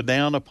sun go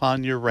down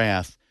upon your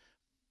wrath.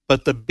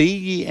 But be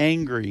ye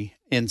angry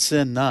and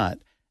sin not.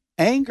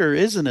 Anger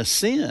isn't a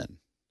sin.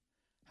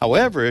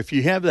 However, if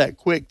you have that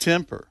quick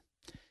temper,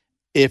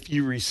 if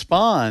you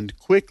respond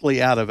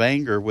quickly out of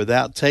anger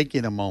without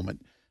taking a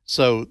moment,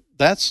 so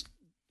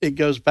it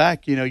goes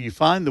back, you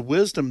find the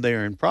wisdom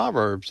there in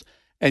Proverbs,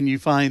 and you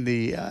find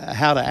the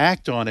how to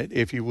act on it,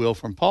 if you will,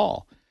 from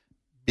Paul.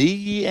 Be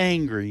ye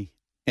angry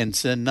and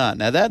sin not.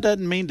 Now, that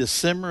doesn't mean to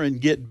simmer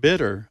and get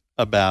bitter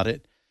about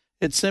it.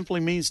 It simply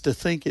means to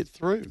think it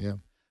through. Yeah.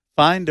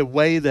 Find a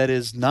way that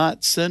is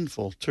not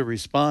sinful to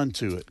respond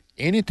to it.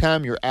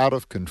 Anytime you're out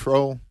of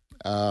control,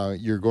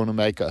 you're going to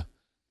make a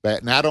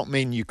bad. And I don't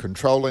mean you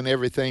controlling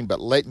everything,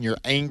 but letting your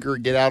anger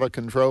get out of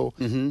control,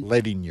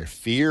 letting your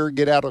fear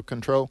get out of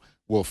control.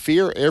 Will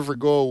fear ever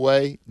go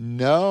away?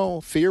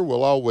 No, fear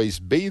will always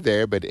be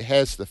there, but it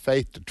has the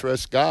faith to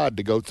trust God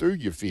to go through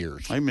your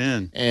fears.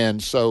 Amen.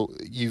 And so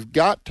you've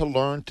got to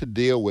learn to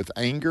deal with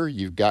anger.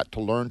 You've got to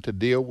learn to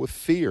deal with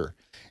fear.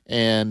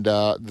 And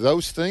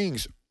those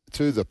things,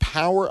 through the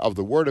power of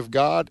the Word of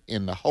God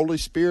and the Holy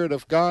Spirit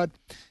of God,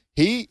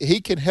 He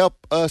can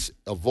help us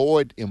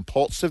avoid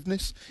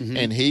impulsiveness,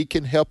 and he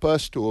can help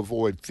us to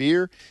avoid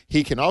fear.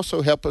 He can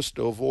also help us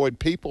to avoid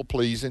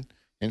people-pleasing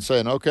and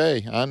saying,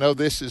 okay, I know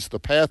this is the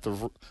path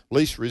of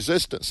least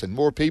resistance, and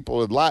more people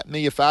would like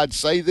me if I'd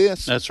say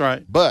this. That's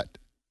right. But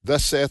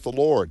thus saith the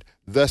Lord,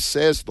 thus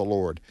says the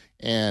Lord,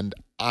 and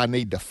I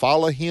need to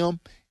follow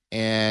him,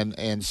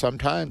 and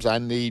sometimes I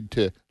need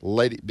to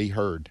let it be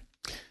heard.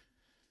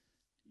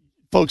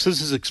 Folks,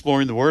 this is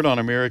Exploring the Word on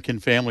American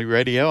Family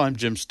Radio. I'm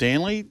Jim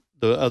Stanley.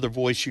 The other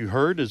voice you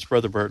heard is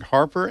Brother Bert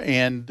Harper.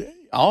 And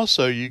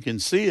also, you can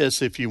see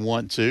us if you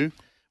want to.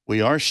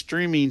 We are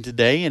streaming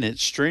today, and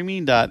it's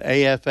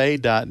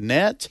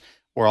streaming.afa.net.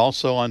 We're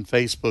also on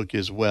Facebook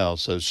as well.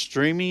 So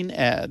streaming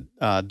at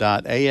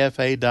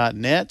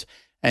 .afa.net.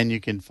 And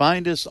you can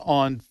find us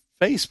on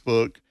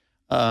Facebook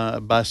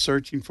by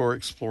searching for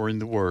Exploring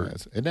the Word.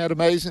 Isn't that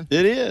amazing?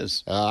 It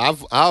is. I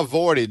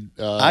avoided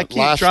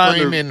live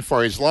streaming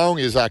for as long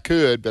as I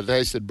could, but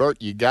they said,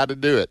 Bert, you got to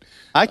do it.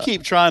 I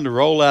keep trying to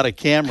roll out a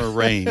camera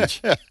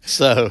range.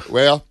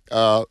 Well,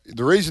 the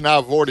reason I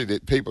avoided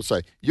it, people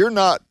say, you're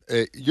not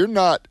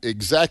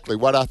exactly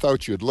what I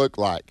thought you'd look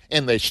like,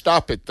 and they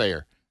stop it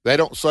there. They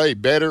don't say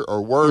better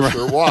or worse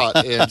or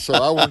what, and so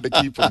I wanted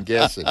to keep them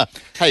guessing.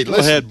 Hey, listen, go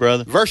ahead,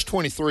 brother. Verse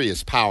 23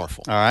 is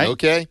powerful. All right.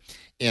 Okay?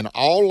 In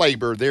all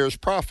labor there is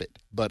profit,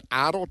 but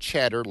idle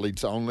chatter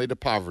leads only to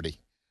poverty.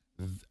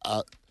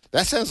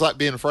 That sounds like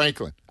Ben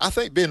Franklin. I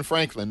think Ben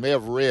Franklin may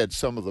have read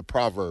some of the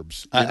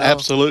Proverbs.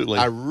 Absolutely.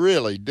 I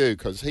really do,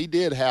 because he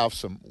did have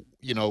some,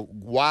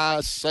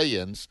 wise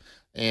sayings.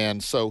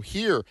 And so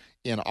here,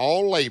 in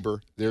all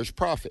labor, there's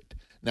profit.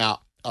 Now,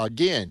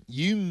 again,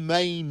 you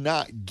may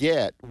not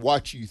get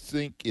what you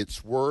think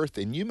it's worth,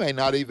 and you may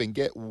not even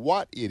get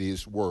what it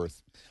is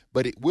worth,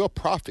 but it will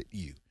profit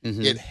you.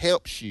 Mm-hmm. It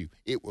helps you.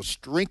 It will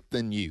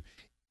strengthen you.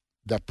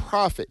 The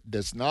profit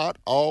does not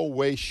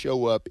always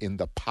show up in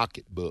the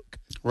pocketbook.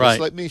 Right. Just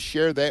let me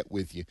share that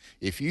with you.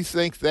 If you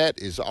think that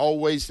is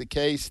always the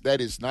case, that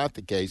is not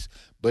the case,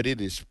 but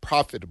it is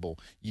profitable.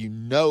 You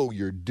know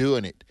you're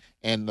doing it.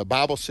 And the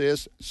Bible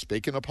says,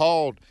 speaking of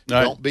Paul,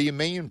 don't be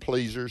men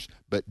pleasers,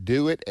 but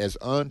do it as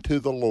unto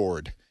the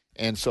Lord.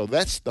 And so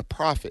that's the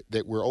profit,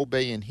 that we're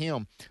obeying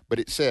him. But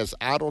it says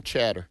idle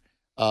chatter.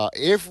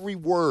 Every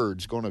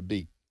word's going to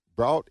be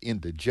brought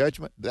into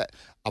judgment. That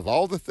of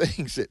all the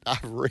things that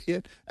I've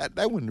read,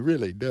 that one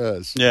really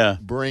does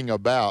bring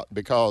about,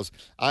 because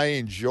I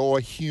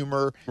enjoy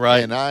humor,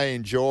 and I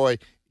enjoy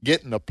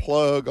getting a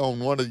plug on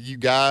one of you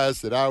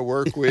guys that I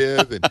work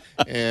with,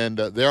 and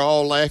they're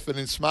all laughing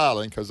and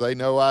smiling because they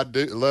know I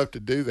do love to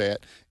do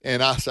that.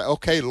 And I say,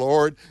 okay,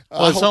 Lord.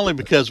 Well, it's only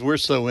because we're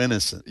so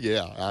innocent.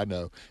 Yeah, I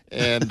know.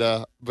 And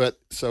but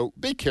so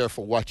be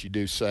careful what you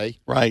do say.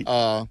 Right.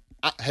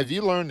 Have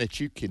you learned that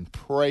you can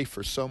pray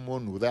for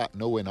someone without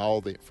knowing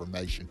all the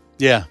information?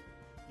 Yeah,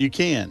 you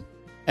can.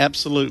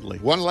 Absolutely.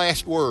 One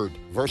last word,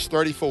 verse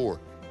 34.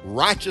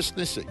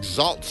 Righteousness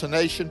exalts a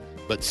nation,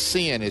 but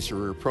sin is a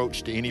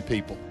reproach to any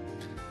people.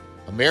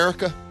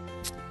 America,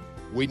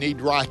 we need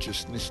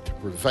righteousness to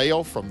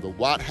prevail from the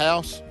White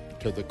House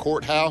to the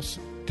courthouse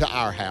to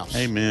our house.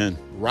 Amen.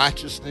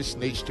 Righteousness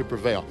needs to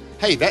prevail.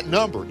 Hey, that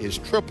number is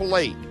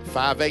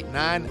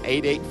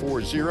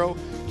 888-589-8840.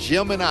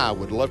 Jim and I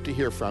would love to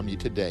hear from you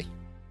today.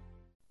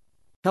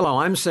 Hello,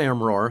 I'm Sam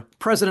Rohr,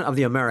 president of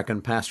the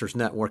American Pastors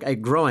Network, a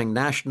growing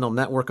national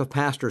network of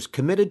pastors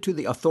committed to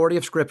the authority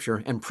of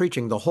Scripture and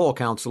preaching the whole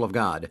counsel of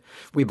God.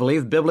 We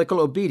believe biblical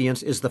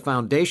obedience is the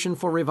foundation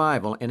for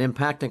revival, and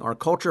impacting our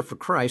culture for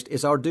Christ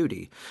is our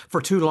duty.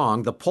 For too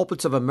long, the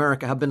pulpits of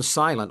America have been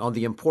silent on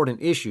the important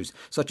issues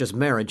such as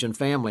marriage and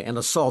family and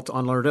assault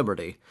on our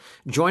liberty.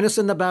 Join us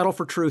in the battle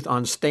for truth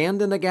on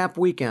Stand in the Gap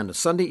weekend,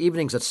 Sunday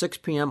evenings at 6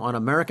 p.m. on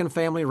American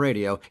Family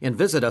Radio, and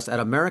visit us at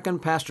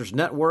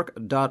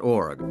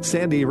AmericanPastorsNetwork.org.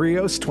 Sandy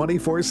Rios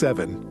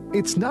 24/7.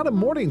 It's not a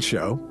morning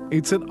show,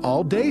 it's an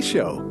all-day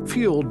show,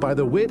 fueled by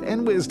the wit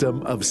and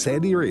wisdom of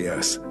Sandy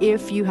Rios.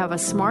 If you have a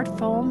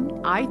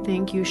smartphone, I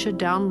think you should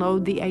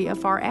download the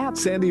AFR app.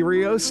 Sandy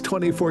Rios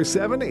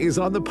 24/7 is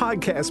on the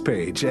podcast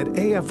page at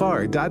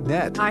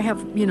afr.net. I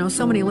have,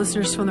 so many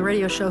listeners from the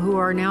radio show who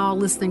are now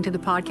listening to the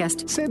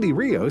podcast. Sandy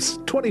Rios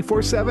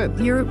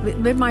 24/7. You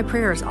live my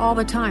prayers all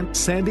the time.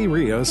 Sandy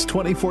Rios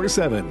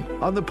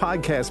 24/7 on the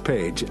podcast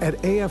page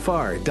at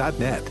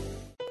afr.net.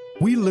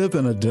 We live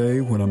in a day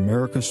when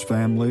America's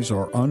families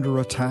are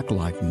under attack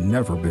like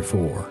never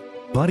before.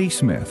 Buddy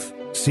Smith,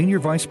 Senior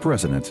Vice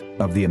President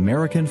of the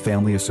American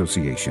Family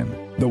Association.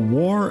 The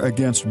war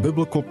against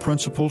biblical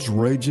principles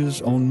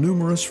rages on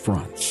numerous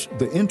fronts.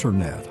 The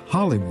Internet,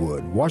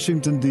 Hollywood,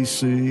 Washington,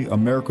 D.C.,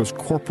 America's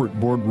corporate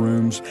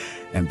boardrooms,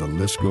 and the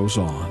list goes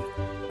on.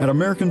 At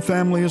American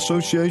Family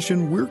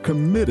Association, we're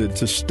committed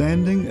to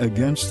standing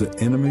against the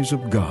enemies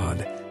of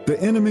God, the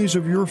enemies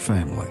of your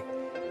family.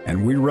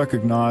 And we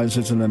recognize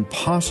it's an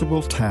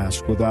impossible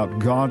task without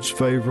God's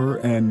favor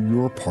and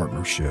your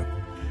partnership.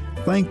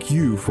 Thank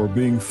you for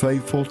being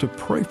faithful to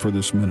pray for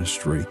this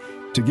ministry,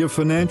 to give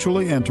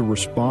financially, and to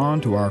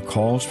respond to our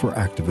calls for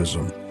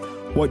activism.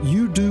 What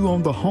you do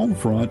on the home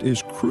front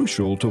is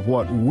crucial to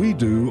what we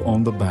do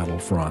on the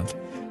battlefront.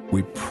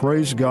 We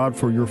praise God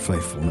for your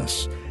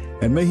faithfulness,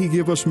 and may He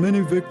give us many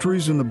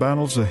victories in the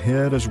battles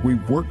ahead as we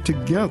work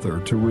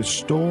together to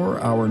restore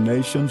our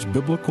nation's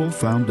biblical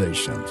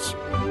foundations.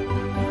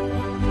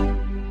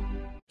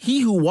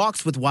 He who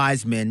walks with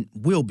wise men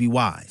will be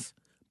wise,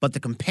 but the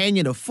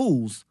companion of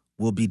fools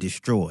will be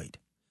destroyed.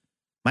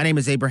 My name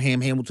is Abraham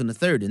Hamilton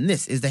III, and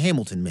this is the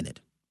Hamilton Minute.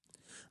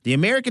 The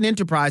American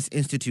Enterprise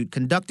Institute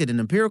conducted an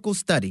empirical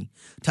study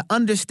to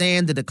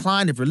understand the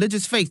decline of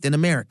religious faith in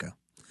America.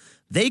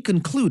 They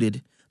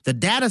concluded the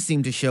data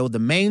seem to show the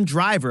main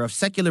driver of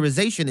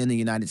secularization in the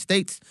United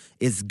States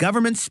is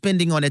government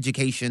spending on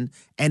education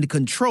and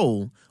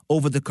control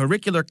over the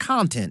curricular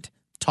content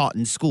taught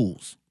in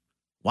schools.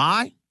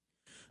 Why?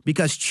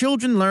 Because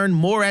children learn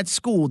more at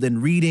school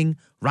than reading,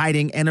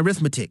 writing, and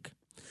arithmetic.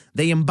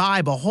 They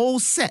imbibe a whole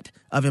set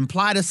of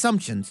implied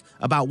assumptions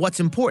about what's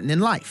important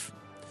in life.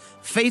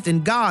 Faith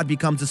in God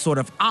becomes a sort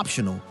of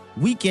optional,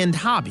 weekend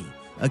hobby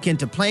akin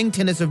to playing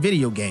tennis or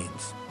video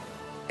games.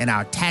 And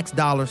our tax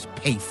dollars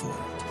pay for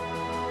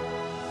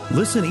it.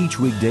 Listen each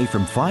weekday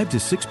from 5 to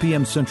 6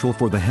 p.m. Central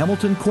for the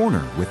Hamilton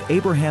Corner with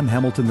Abraham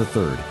Hamilton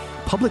III,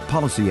 Public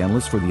Policy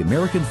Analyst for the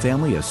American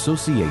Family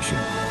Association.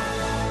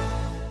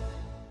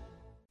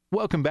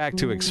 Welcome back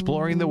to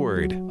Exploring the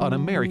Word on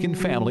American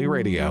Family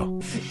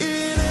Radio.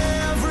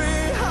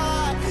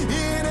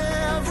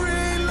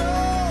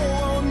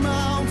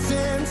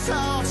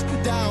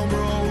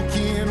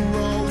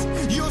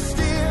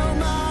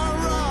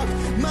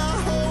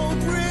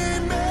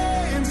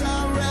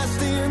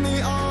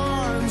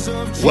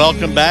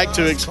 Welcome back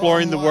to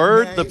Exploring the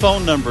Word. The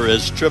phone number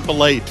is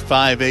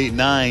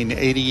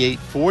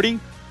 888-589-8840.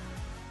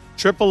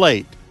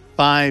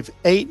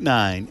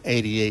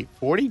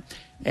 888-589-8840.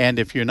 And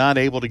if you're not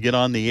able to get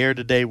on the air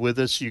today with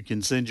us, you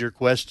can send your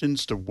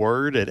questions to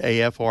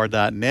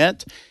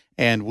word@afr.net,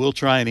 and we'll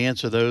try and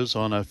answer those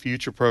on a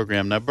future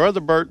program. Now,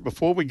 Brother Bert,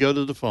 before we go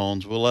to the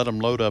phones, we'll let them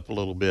load up a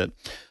little bit.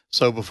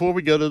 So before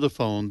we go to the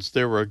phones,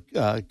 there were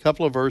a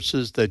couple of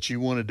verses that you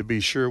wanted to be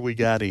sure we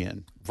got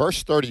in.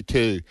 Verse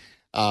 32.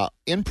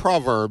 In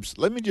Proverbs,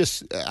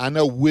 I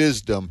know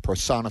wisdom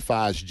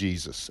personifies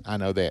Jesus. I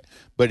know that.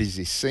 But is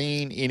he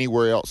seen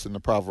anywhere else in the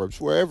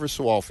Proverbs? Wherever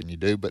so often you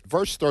do. But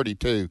verse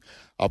 32,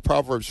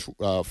 Proverbs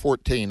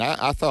 14,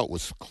 I thought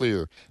was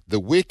clear.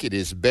 The wicked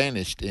is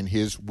banished in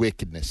his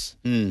wickedness.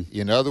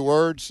 In other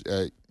words,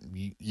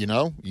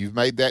 you've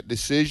made that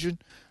decision.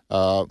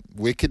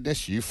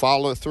 Wickedness, you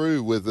follow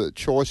through with the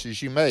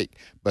choices you make.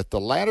 But the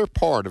latter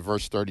part of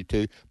verse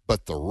 32,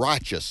 but the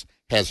righteous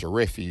has a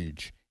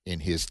refuge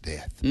in his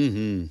death.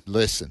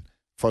 Listen,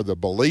 for the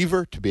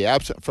believer to be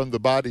absent from the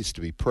body is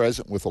to be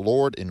present with the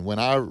Lord. And when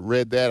I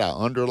read that, I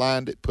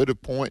underlined it, put a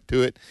point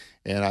to it,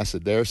 and I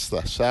said, there's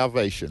the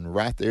salvation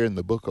right there in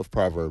the book of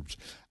Proverbs.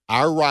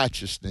 Our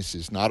righteousness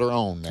is not our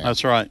own now.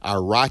 That's right.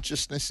 Our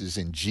righteousness is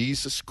in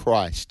Jesus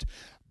Christ.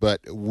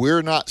 But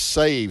we're not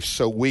saved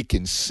so we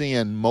can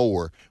sin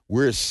more.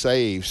 We're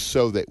saved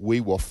so that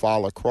we will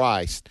follow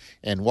Christ.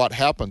 And what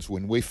happens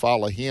when we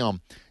follow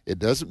him, it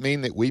doesn't mean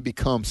that we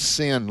become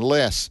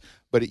sinless,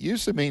 but it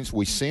usually means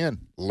we sin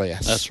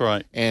less. That's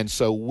right. And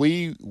so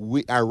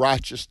our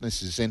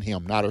righteousness is in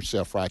him, not our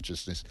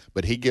self-righteousness,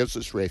 but he gives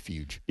us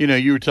refuge. You know,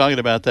 you were talking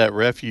about that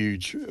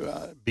refuge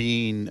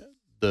being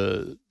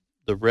the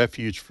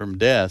refuge from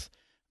death,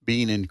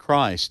 being in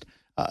Christ.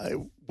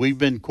 We've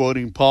been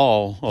quoting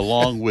Paul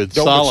along with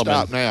Solomon. Don't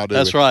stop now, do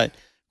That's we? right.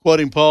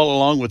 Quoting Paul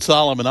along with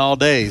Solomon all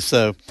day.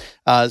 So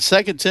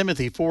 2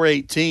 Timothy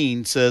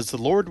 4:18 says,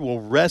 the Lord will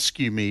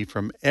rescue me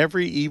from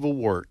every evil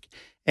work,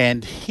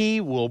 and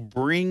he will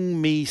bring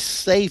me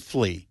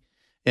safely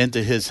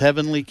into his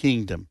heavenly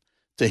kingdom.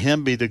 To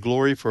him be the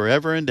glory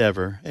forever and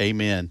ever.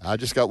 Amen. I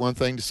just got one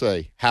thing to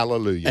say.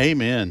 Hallelujah.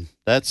 Amen.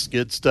 That's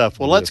good stuff.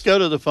 Well, let's go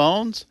to the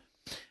phones.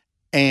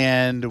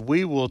 And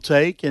we will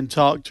take and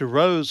talk to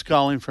Rose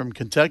calling from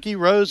Kentucky.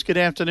 Rose, good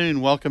afternoon.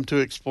 Welcome to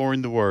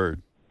Exploring the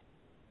Word.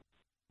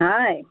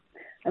 Hi.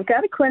 I've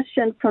got a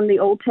question from the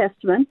Old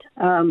Testament.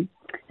 In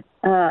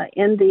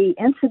the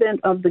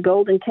incident of the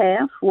golden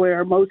calf,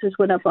 where Moses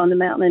went up on the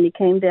mountain and he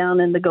came down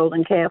and the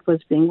golden calf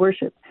was being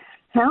worshipped,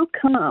 how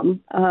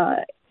come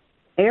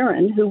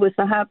Aaron, who was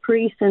the high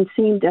priest and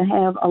seemed to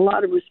have a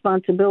lot of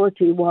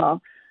responsibility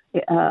while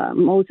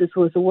Moses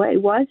was away,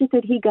 why is it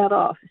that he got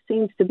off? It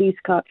seems to be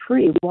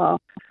scot-free while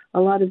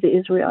a lot of the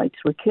Israelites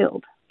were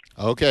killed.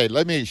 Okay,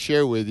 let me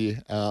share with you.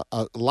 A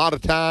lot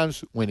of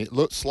times when it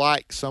looks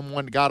like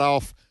someone got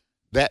off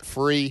that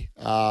free,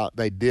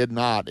 they did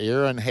not.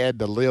 Aaron had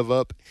to live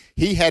up.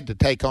 He had to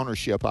take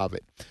ownership of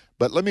it.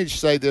 But let me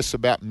just say this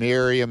about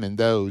Miriam and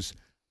those.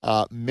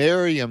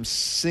 Miriam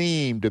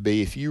seemed to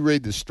be, if you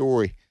read the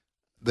story,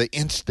 the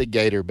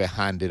instigator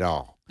behind it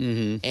all.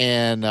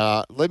 And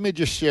let me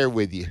just share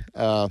with you,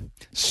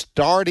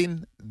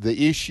 starting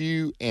the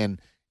issue and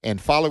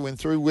following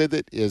through with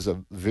it is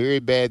a very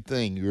bad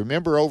thing. You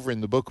remember over in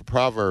the book of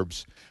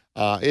Proverbs,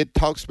 it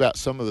talks about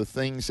some of the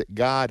things that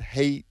God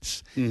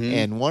hates,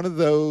 and one of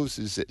those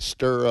is that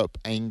stir up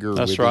anger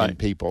within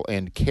people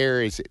and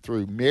carries it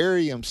through.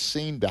 Miriam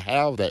seemed to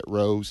have that,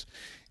 Rose,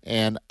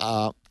 and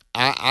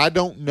I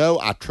don't know.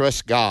 I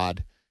trust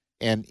God,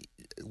 and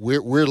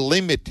we're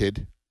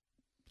limited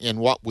in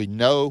what we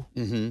know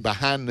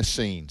behind the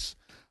scenes.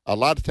 A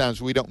lot of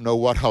times we don't know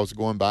what I was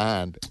going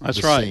behind the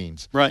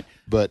scenes. Right.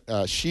 But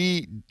if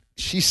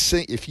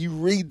you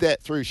read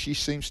that through, she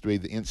seems to be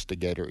the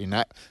instigator, and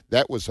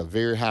that was a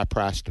very high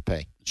price to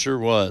pay. Sure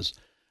was.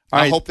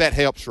 I hope that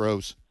helps,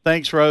 Rose.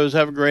 Thanks, Rose.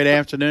 Have a great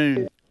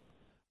afternoon.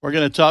 We're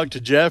going to talk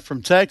to Jeff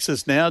from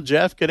Texas now.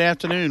 Jeff, good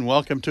afternoon.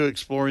 Welcome to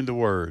Exploring the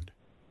Word.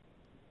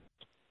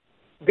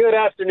 Good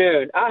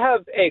afternoon. I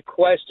have a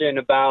question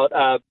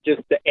about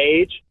just the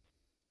age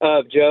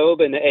of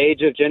Job and the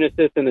age of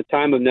Genesis and the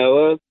time of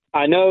Noah.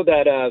 I know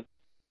that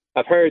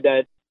I've heard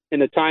that in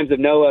the times of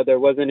Noah there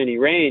wasn't any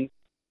rain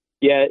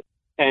yet,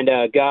 and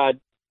God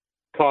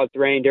caused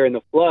rain during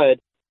the flood.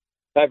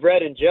 I've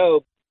read in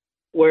Job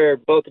where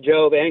both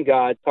Job and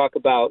God talk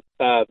about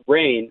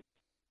rain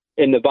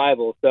in the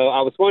Bible. So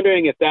I was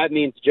wondering if that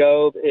means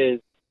Job is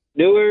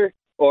newer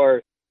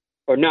or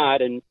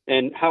not, and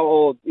how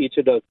old each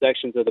of those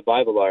sections of the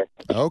Bible are.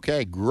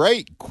 Okay,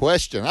 great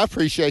question. I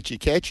appreciate you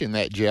catching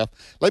that, Jeff.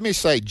 Let me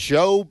say,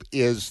 Job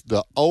is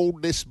the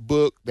oldest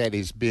book that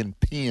has been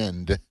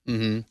penned,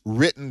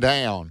 written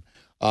down.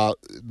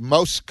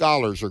 Most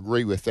scholars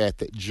agree with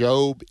that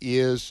Job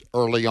is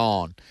early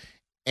on.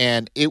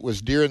 And it was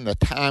during the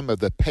time of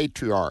the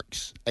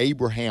patriarchs,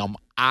 Abraham,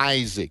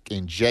 Isaac,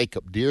 and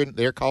Jacob.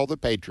 They're called the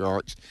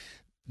patriarchs.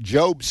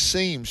 Job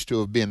seems to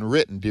have been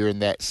written during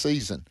that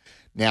season.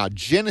 Now,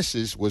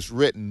 Genesis was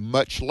written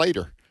much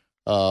later.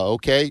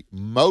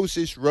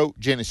 Moses wrote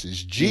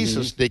Genesis.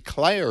 Jesus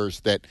declares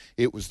that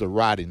it was the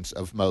writings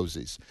of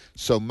Moses.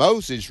 So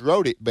Moses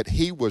wrote it, but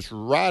he was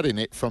writing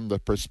it from the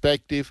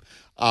perspective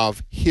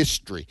of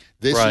history.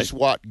 This is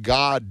what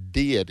God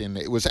did, and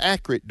it was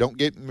accurate, don't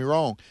get me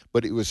wrong,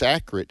 but it was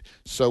accurate.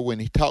 So when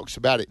he talks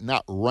about it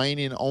not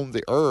raining on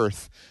the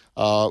earth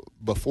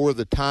before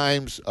the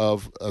times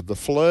of the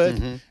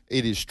flood,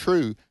 it is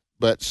true.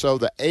 But so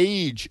the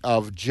age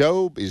of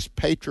Job is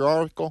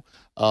patriarchal,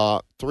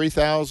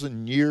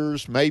 3,000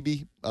 years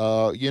maybe,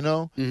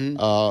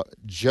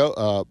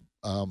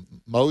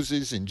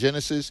 Moses in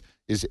Genesis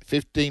is at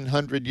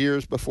 1,500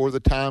 years before the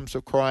times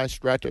of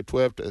Christ, right there,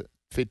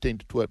 15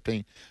 to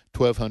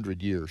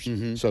 1,200 years.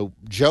 So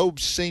Job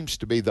seems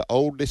to be the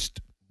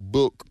oldest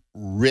book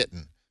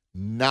written,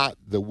 not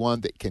the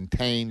one that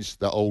contains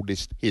the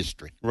oldest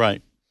history.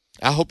 Right.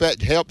 I hope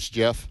that helps,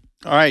 Jeff.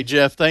 All right,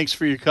 Jeff, thanks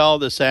for your call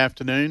this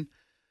afternoon.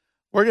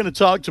 We're going to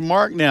talk to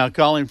Mark now,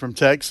 calling from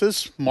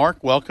Texas.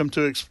 Mark, welcome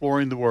to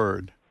Exploring the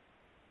Word.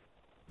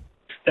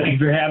 Thank you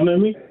for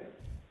having me.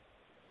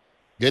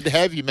 Good to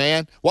have you,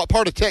 man. What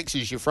part of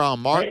Texas you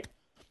from, Mark?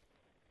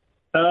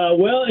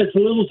 Well, it's a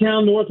little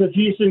town north of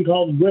Houston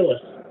called Willis.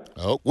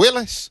 Oh,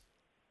 Willis?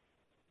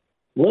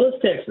 Willis,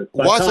 Texas.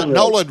 Wasn't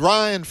Nolan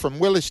Ryan from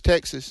Willis,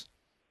 Texas?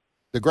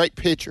 The great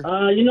pitcher?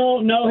 No,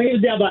 he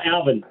was down by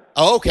Alvin.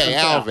 Okay,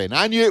 Alvin.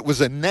 I knew it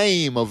was a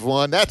name of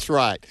one. That's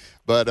right.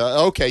 But,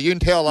 okay, you can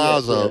tell I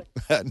was a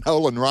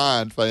Nolan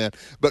Ryan fan.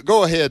 But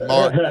go ahead,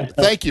 Mark.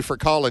 Thank you for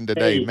calling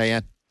today,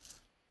 man.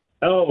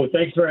 Oh,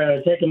 thanks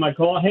for taking my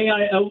call. Hey,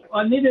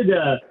 I needed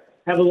to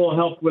have a little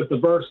help with the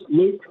verse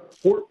Luke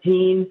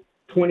 14:26,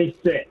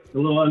 a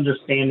little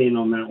understanding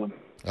on that one.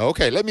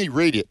 Okay, let me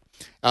read it.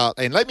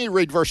 And let me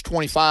read verse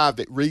 25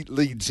 that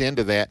leads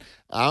into that.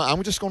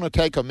 I'm just going to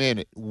take a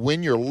minute.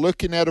 When you're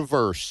looking at a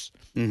verse,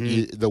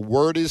 the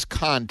word is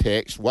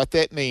context. What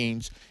that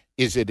means,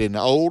 is it in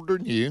Old or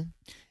New?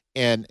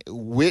 And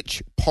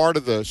which part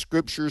of the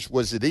Scriptures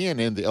was it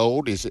in the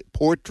Old? Is it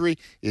poetry?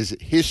 Is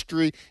it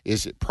history?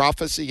 Is it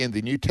prophecy in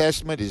the New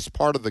Testament? Is it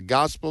part of the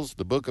Gospels,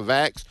 the book of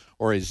Acts,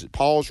 or is it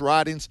Paul's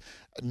writings?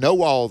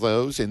 Know all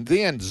those, and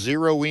then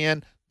zero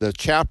in the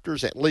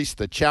chapters, at least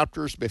the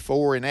chapters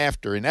before and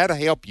after, and that'll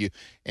help you.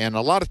 And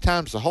a lot of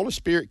times the Holy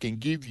Spirit can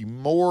give you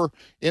more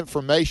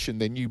information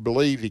than you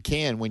believe He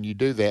can when you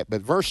do that.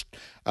 But verse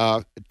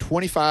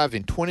 25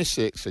 and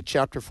 26 of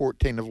chapter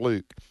 14 of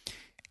Luke,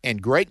 and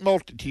great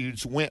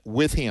multitudes went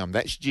with Him,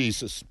 that's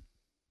Jesus,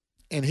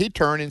 and He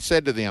turned and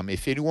said to them,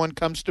 if anyone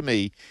comes to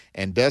me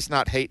and does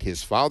not hate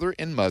his father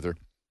and mother,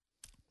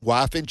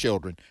 wife and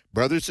children,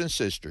 brothers and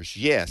sisters,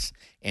 yes,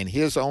 and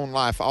his own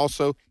life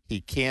also,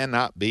 he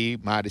cannot be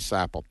my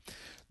disciple.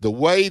 The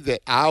way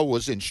that I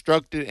was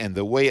instructed and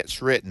the way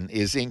it's written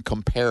is in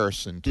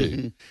comparison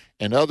to.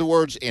 In other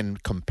words, in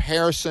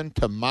comparison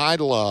to my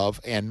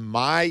love and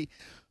my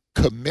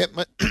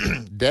commitment,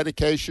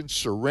 dedication,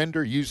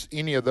 surrender, use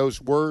any of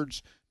those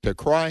words to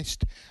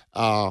Christ,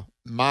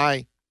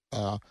 my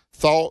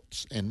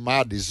thoughts and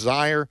my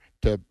desire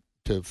to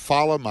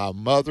follow my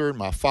mother and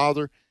my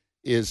father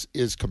is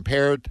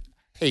compared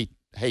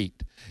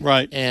hate.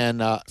 Right.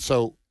 And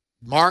so,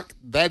 Mark,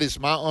 that is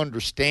my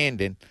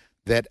understanding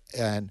that,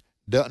 and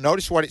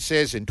notice what it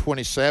says in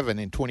 27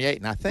 and 28,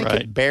 and I think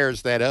it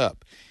bears that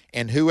up.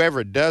 And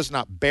whoever does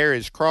not bear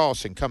his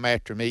cross and come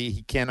after me,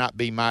 he cannot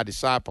be my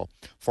disciple.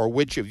 For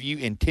which of you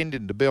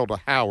intending to build a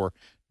tower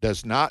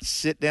does not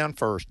sit down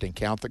first and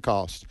count the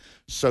cost?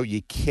 So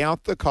you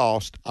count the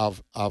cost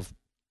of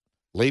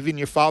leaving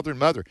your father and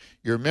mother.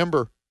 You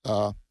remember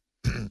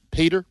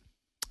Peter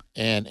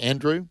and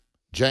Andrew,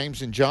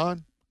 James and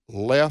John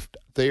left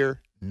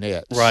their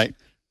nets. Right.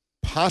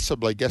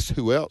 Possibly, guess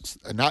who else?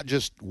 Not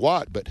just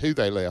what, but who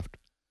they left.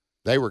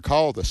 They were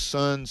called the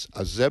sons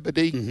of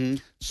Zebedee. Mm-hmm.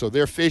 So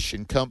their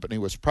fishing company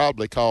was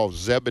probably called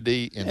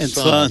Zebedee and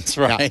Sons.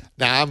 Right.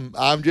 Now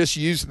I'm just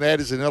using that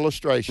as an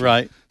illustration.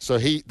 Right. So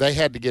they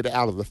had to get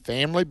out of the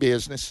family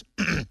business.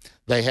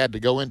 They had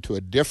to go into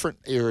a different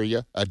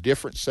area, a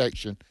different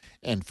section,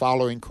 and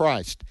following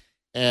Christ.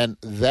 And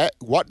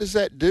what does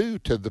that do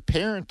to the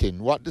parenting?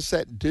 What does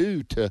that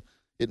do to?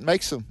 It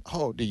makes them,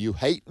 do you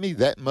hate me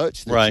that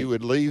much that you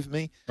would leave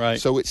me? Right.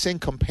 So it's in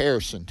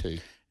comparison to.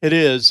 It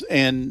is.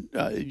 And,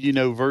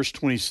 verse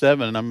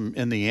 27, I'm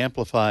in the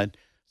Amplified,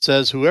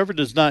 says, whoever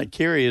does not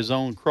carry his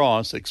own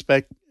cross,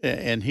 expressing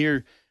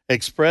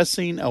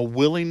a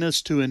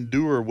willingness to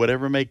endure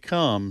whatever may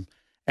come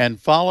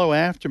and follow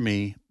after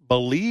me,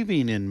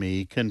 believing in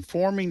me,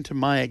 conforming to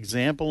my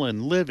example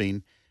and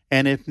living,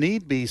 and if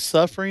need be,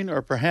 suffering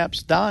or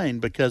perhaps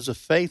dying because of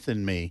faith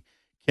in me,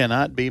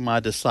 cannot be my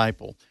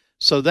disciple.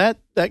 So that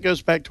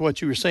goes back to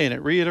what you were saying.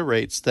 It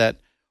reiterates that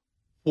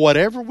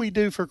whatever we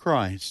do for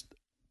Christ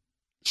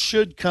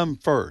should come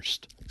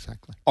first.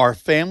 Exactly. Our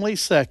family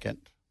second,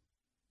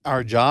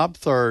 our job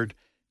third,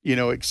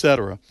 et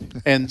cetera.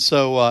 And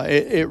so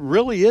it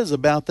really is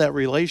about that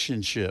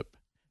relationship.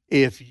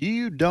 If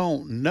you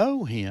don't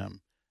know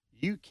him,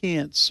 you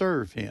can't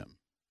serve him.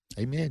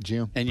 Amen,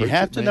 Jim. And you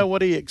have to know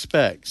what he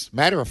expects.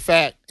 Matter of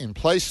fact,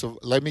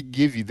 let me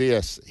give you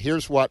this.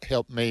 Here's what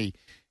helped me.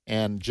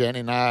 And Jenny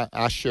and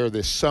I share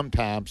this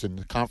sometimes in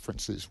the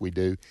conferences we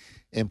do.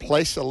 In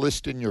place of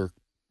listing your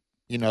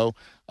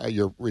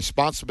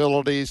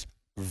responsibilities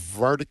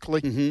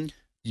vertically,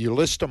 you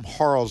list them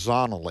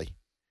horizontally,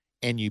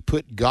 and you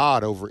put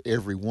God over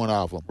every one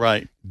of them.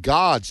 Right.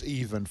 God's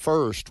even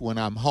first when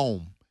I'm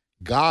home.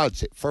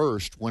 God's at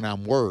first when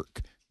I'm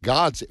work.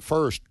 God's at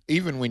first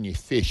even when you're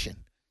fishing.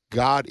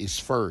 God is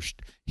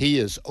first. He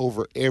is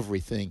over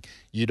everything.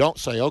 You don't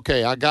say,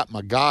 okay, I got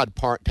my God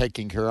part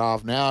taken care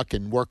of. Now I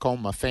can work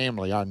on my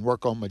family. I can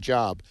work on my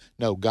job.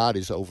 No, God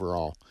is over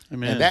all.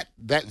 Amen. And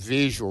that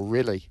visual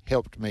really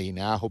helped me.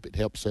 Now I hope it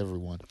helps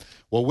everyone.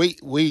 Well,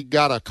 we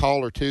got a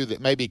call or two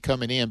that may be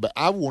coming in, but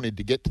I wanted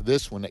to get to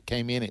this one that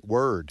came in at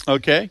Word.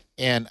 Okay.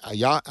 And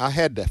I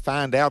had to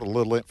find out a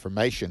little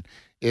information.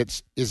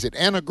 Is it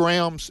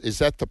anagrams? Is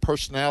that the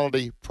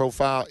personality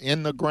profile?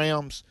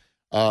 Enneagrams?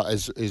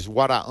 Is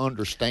what I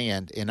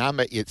understand, and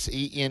it's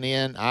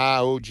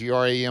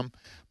ENNIOGRAM.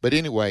 But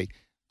anyway,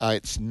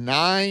 it's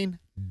 9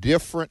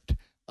 different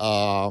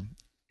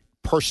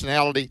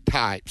personality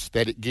types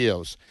that it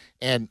gives.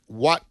 And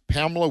what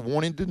Pamela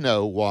wanted to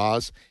know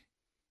was,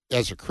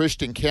 as a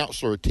Christian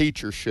counselor or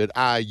teacher, should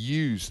I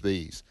use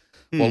these?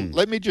 Well,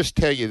 let me just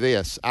tell you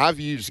this. I've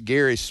used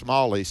Gary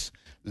Smalley's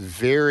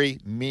a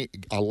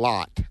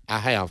lot. I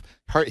have.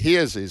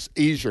 His is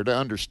easier to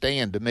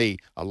understand to me.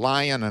 A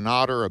lion, an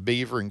otter, a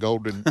beaver, and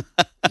golden,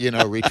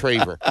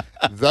 retriever.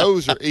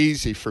 Those are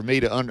easy for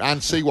me to I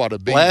can see what a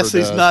beaver does.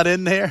 Lassie's not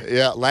in there?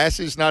 Yeah,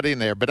 Lassie's not in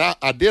there. But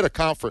I did a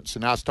conference,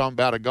 and I was talking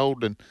about a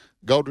golden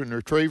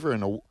retriever,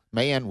 and a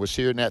man was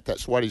hearing that.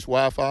 That's what his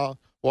wife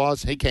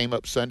was. He came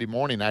up Sunday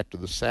morning after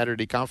the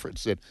Saturday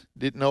conference and said,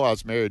 didn't know I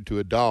was married to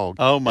a dog.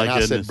 Oh, my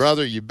goodness. I said,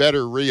 brother, you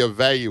better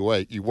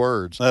reevaluate your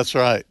words. That's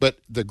right. But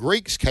the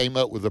Greeks came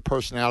up with the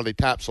personality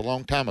types a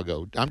long time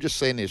ago. I'm just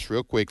saying this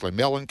real quickly.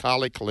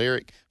 Melancholy,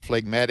 choleric,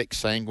 phlegmatic,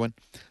 sanguine.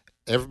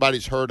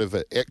 Everybody's heard of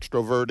an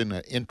extrovert and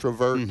an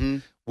introvert. Mm-hmm.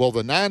 Well,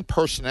 the 9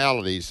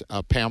 personalities,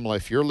 Pamela,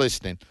 if you're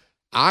listening,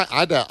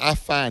 I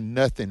find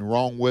nothing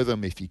wrong with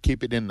them if you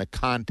keep it in the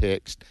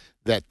context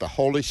that the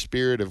Holy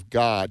Spirit of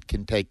God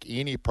can take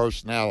any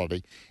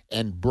personality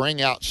and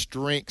bring out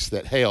strengths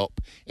that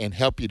help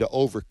you to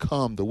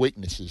overcome the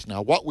weaknesses.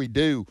 Now, what we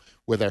do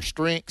with our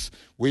strengths,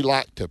 we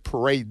like to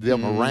parade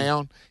them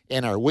around,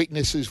 and our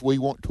weaknesses, we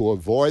want to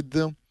avoid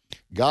them.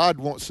 God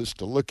wants us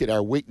to look at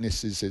our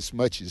weaknesses as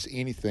much as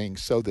anything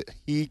so that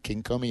he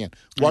can come in.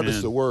 What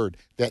is the word?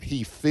 That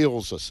he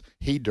fills us,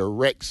 he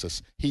directs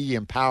us, he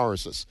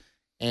empowers us.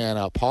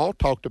 And Paul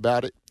talked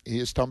about it. He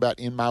is talking about,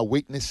 in my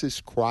weaknesses,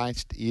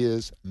 Christ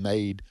is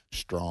made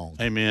strong.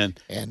 Amen.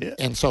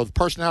 And so the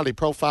personality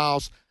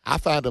profiles, I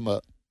find them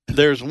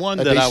There's one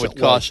that I would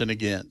caution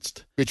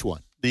against. Which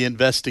one? The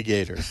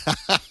investigator.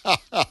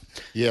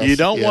 Yes. You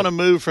don't want to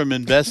move from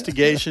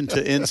investigation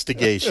to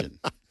instigation.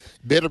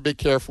 Better be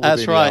careful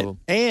with any right. of them.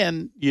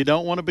 And you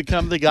don't want to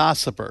become the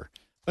gossiper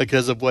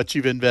because of what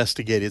you've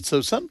investigated.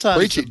 So sometimes...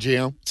 Preach it,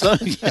 Jim.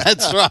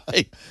 That's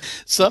right.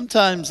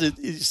 Sometimes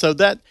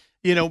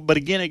but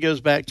again, it goes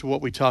back to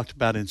what we talked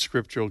about in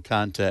scriptural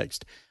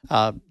context.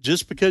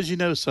 Just because you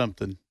know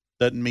something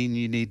doesn't mean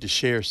you need to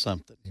share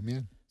something.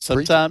 Amen.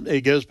 Sometimes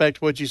it goes back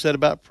to what you said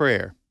about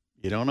prayer.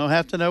 You don't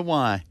have to know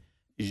why.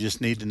 You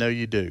just need to know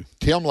you do.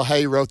 Tim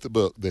LaHaye wrote the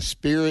book, The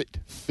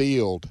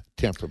Spirit-Filled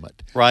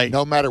Temperament. Right.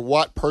 No matter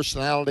what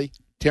personality,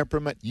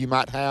 temperament you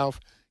might have,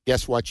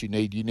 guess what you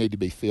need? You need to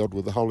be filled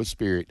with the Holy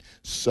Spirit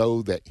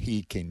so that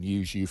he can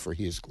use you for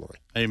his glory.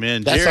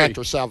 Amen. That's Jerry,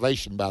 after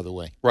salvation, by the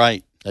way.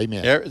 Right.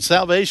 Amen.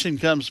 Salvation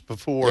comes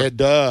before. It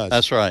does.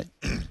 That's right.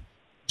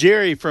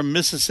 Jerry from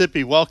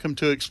Mississippi, welcome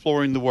to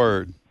Exploring the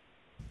Word.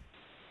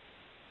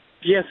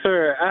 Yes,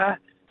 sir.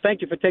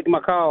 Thank you for taking my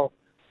call.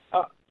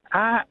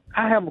 I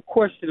have a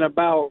question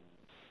about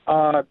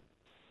that.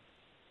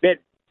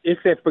 It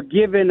said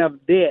forgiving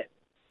of debt,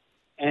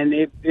 and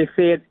it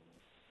said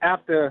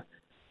after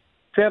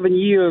 7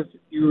 years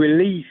you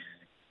release.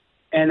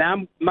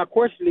 And my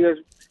question is,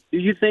 do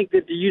you think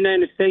that the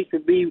United States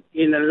would be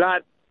in a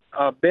lot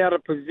better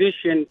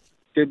position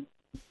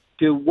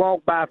to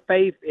walk by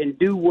faith and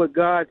do what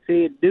God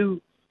said do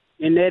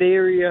in that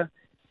area,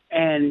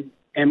 and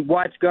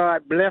watch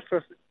God bless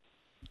us?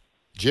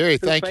 Jerry,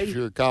 thank you for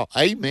your call.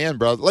 Amen,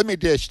 brother. Let me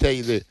just tell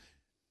you this.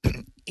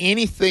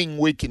 Anything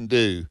we can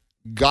do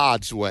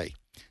God's way.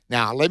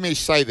 Now, let me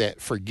say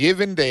that.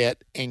 Forgiving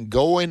debt and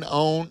going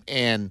on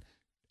and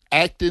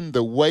acting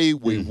the way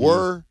we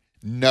were,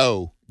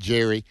 no,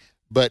 Jerry.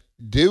 But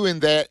doing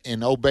that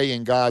and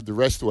obeying God the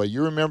rest of the way.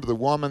 You remember the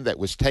woman that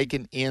was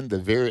taken in the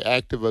very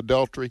act of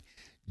adultery?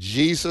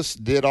 Jesus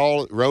did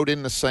all, wrote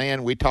in the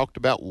sand. We talked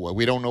about,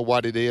 we don't know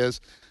what it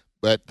is,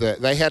 but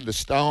they had the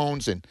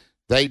stones, and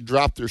they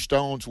dropped their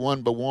stones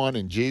one by one,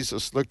 and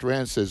Jesus looked around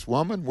and says,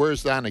 "Woman,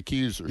 where's thine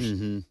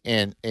accusers?"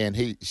 And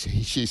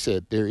she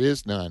said, "There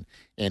is none."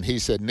 And he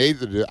said,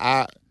 "Neither do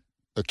I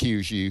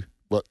accuse you,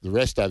 but the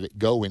rest of it,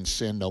 go and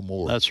sin no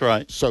more." That's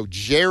right. So,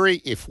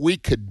 Jerry, if we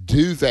could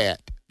do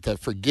that, the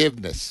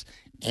forgiveness,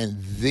 and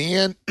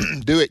then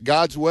do it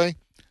God's way,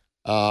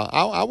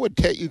 I would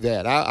tell you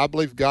that. I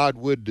believe God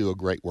would do a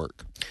great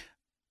work.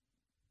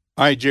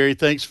 All right, Jerry,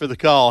 thanks for the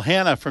call.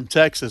 Hannah from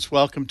Texas,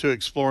 welcome to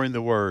Exploring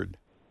the Word.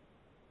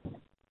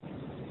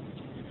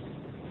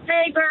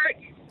 Hey, Bert.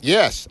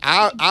 Yes,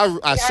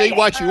 I see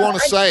what you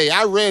want to say.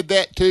 I read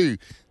that too,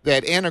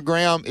 that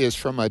anagram is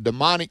from a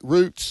demonic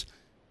roots.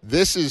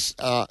 This is,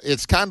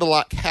 it's kind of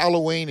like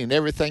Halloween and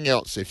everything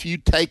else. If you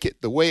take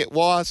it the way it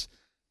was,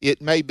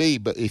 it may be.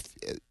 But if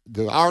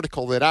the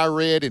article that I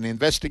read and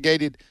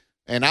investigated,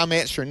 and I'm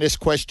answering this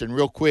question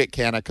real quick,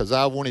 Hannah, because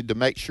I wanted to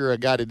make sure I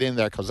got it in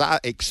there, because I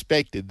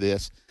expected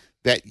this,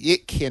 that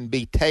it can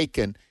be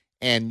taken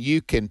and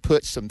you can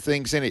put some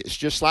things in it. It's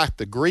just like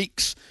the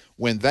Greeks,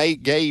 when they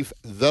gave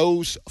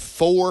those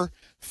four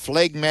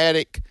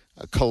phlegmatic,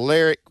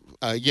 choleric,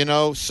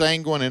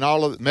 sanguine, and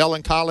all of the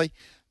melancholy,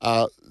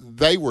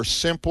 they were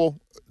simple.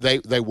 They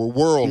were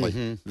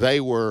worldly.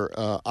 They were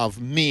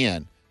of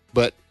men.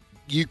 But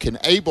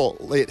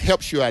it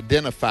helps you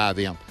identify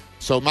them.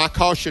 So my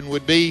caution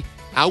would be,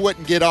 I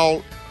wouldn't get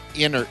all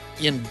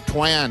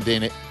entwined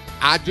in it.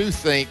 I do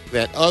think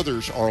that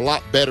others are a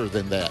lot better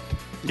than that.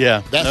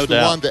 Yeah, that's no the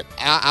doubt. one that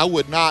I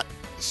would not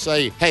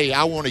say, hey,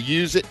 I want to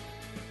use it.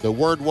 The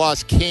word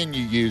was, can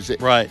you use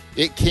it? Right.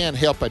 It can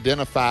help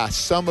identify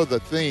some of the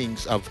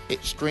things of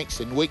its strengths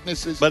and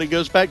weaknesses. But it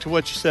goes back to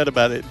what you said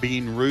about it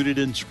being rooted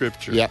in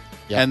Scripture. Yep.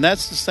 And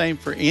that's the same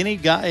for any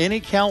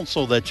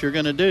counsel that you're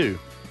going to do.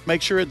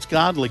 Make sure it's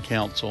godly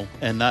counsel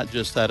and not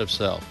just that of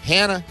self.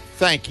 Hannah,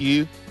 thank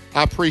you.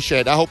 I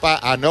appreciate it. I hope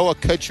I know I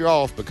cut you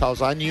off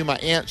because I knew my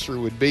answer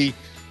would be,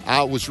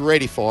 I was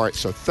ready for it.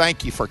 So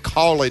thank you for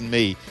calling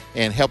me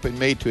and helping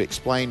me to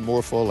explain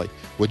more fully.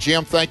 Well,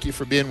 Jim, thank you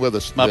for being with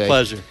us today. My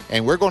pleasure.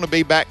 And we're going to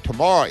be back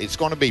tomorrow. It's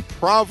going to be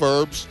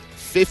Proverbs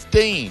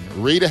 15.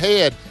 Read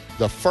ahead.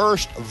 The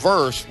first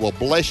verse will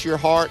bless your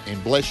heart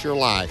and bless your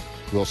life.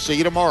 We'll see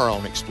you tomorrow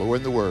on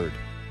Exploring the Word.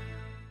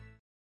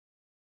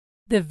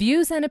 The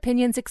views and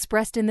opinions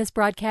expressed in this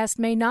broadcast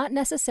may not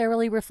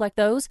necessarily reflect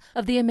those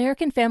of the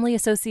American Family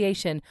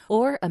Association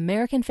or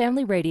American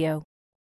Family Radio.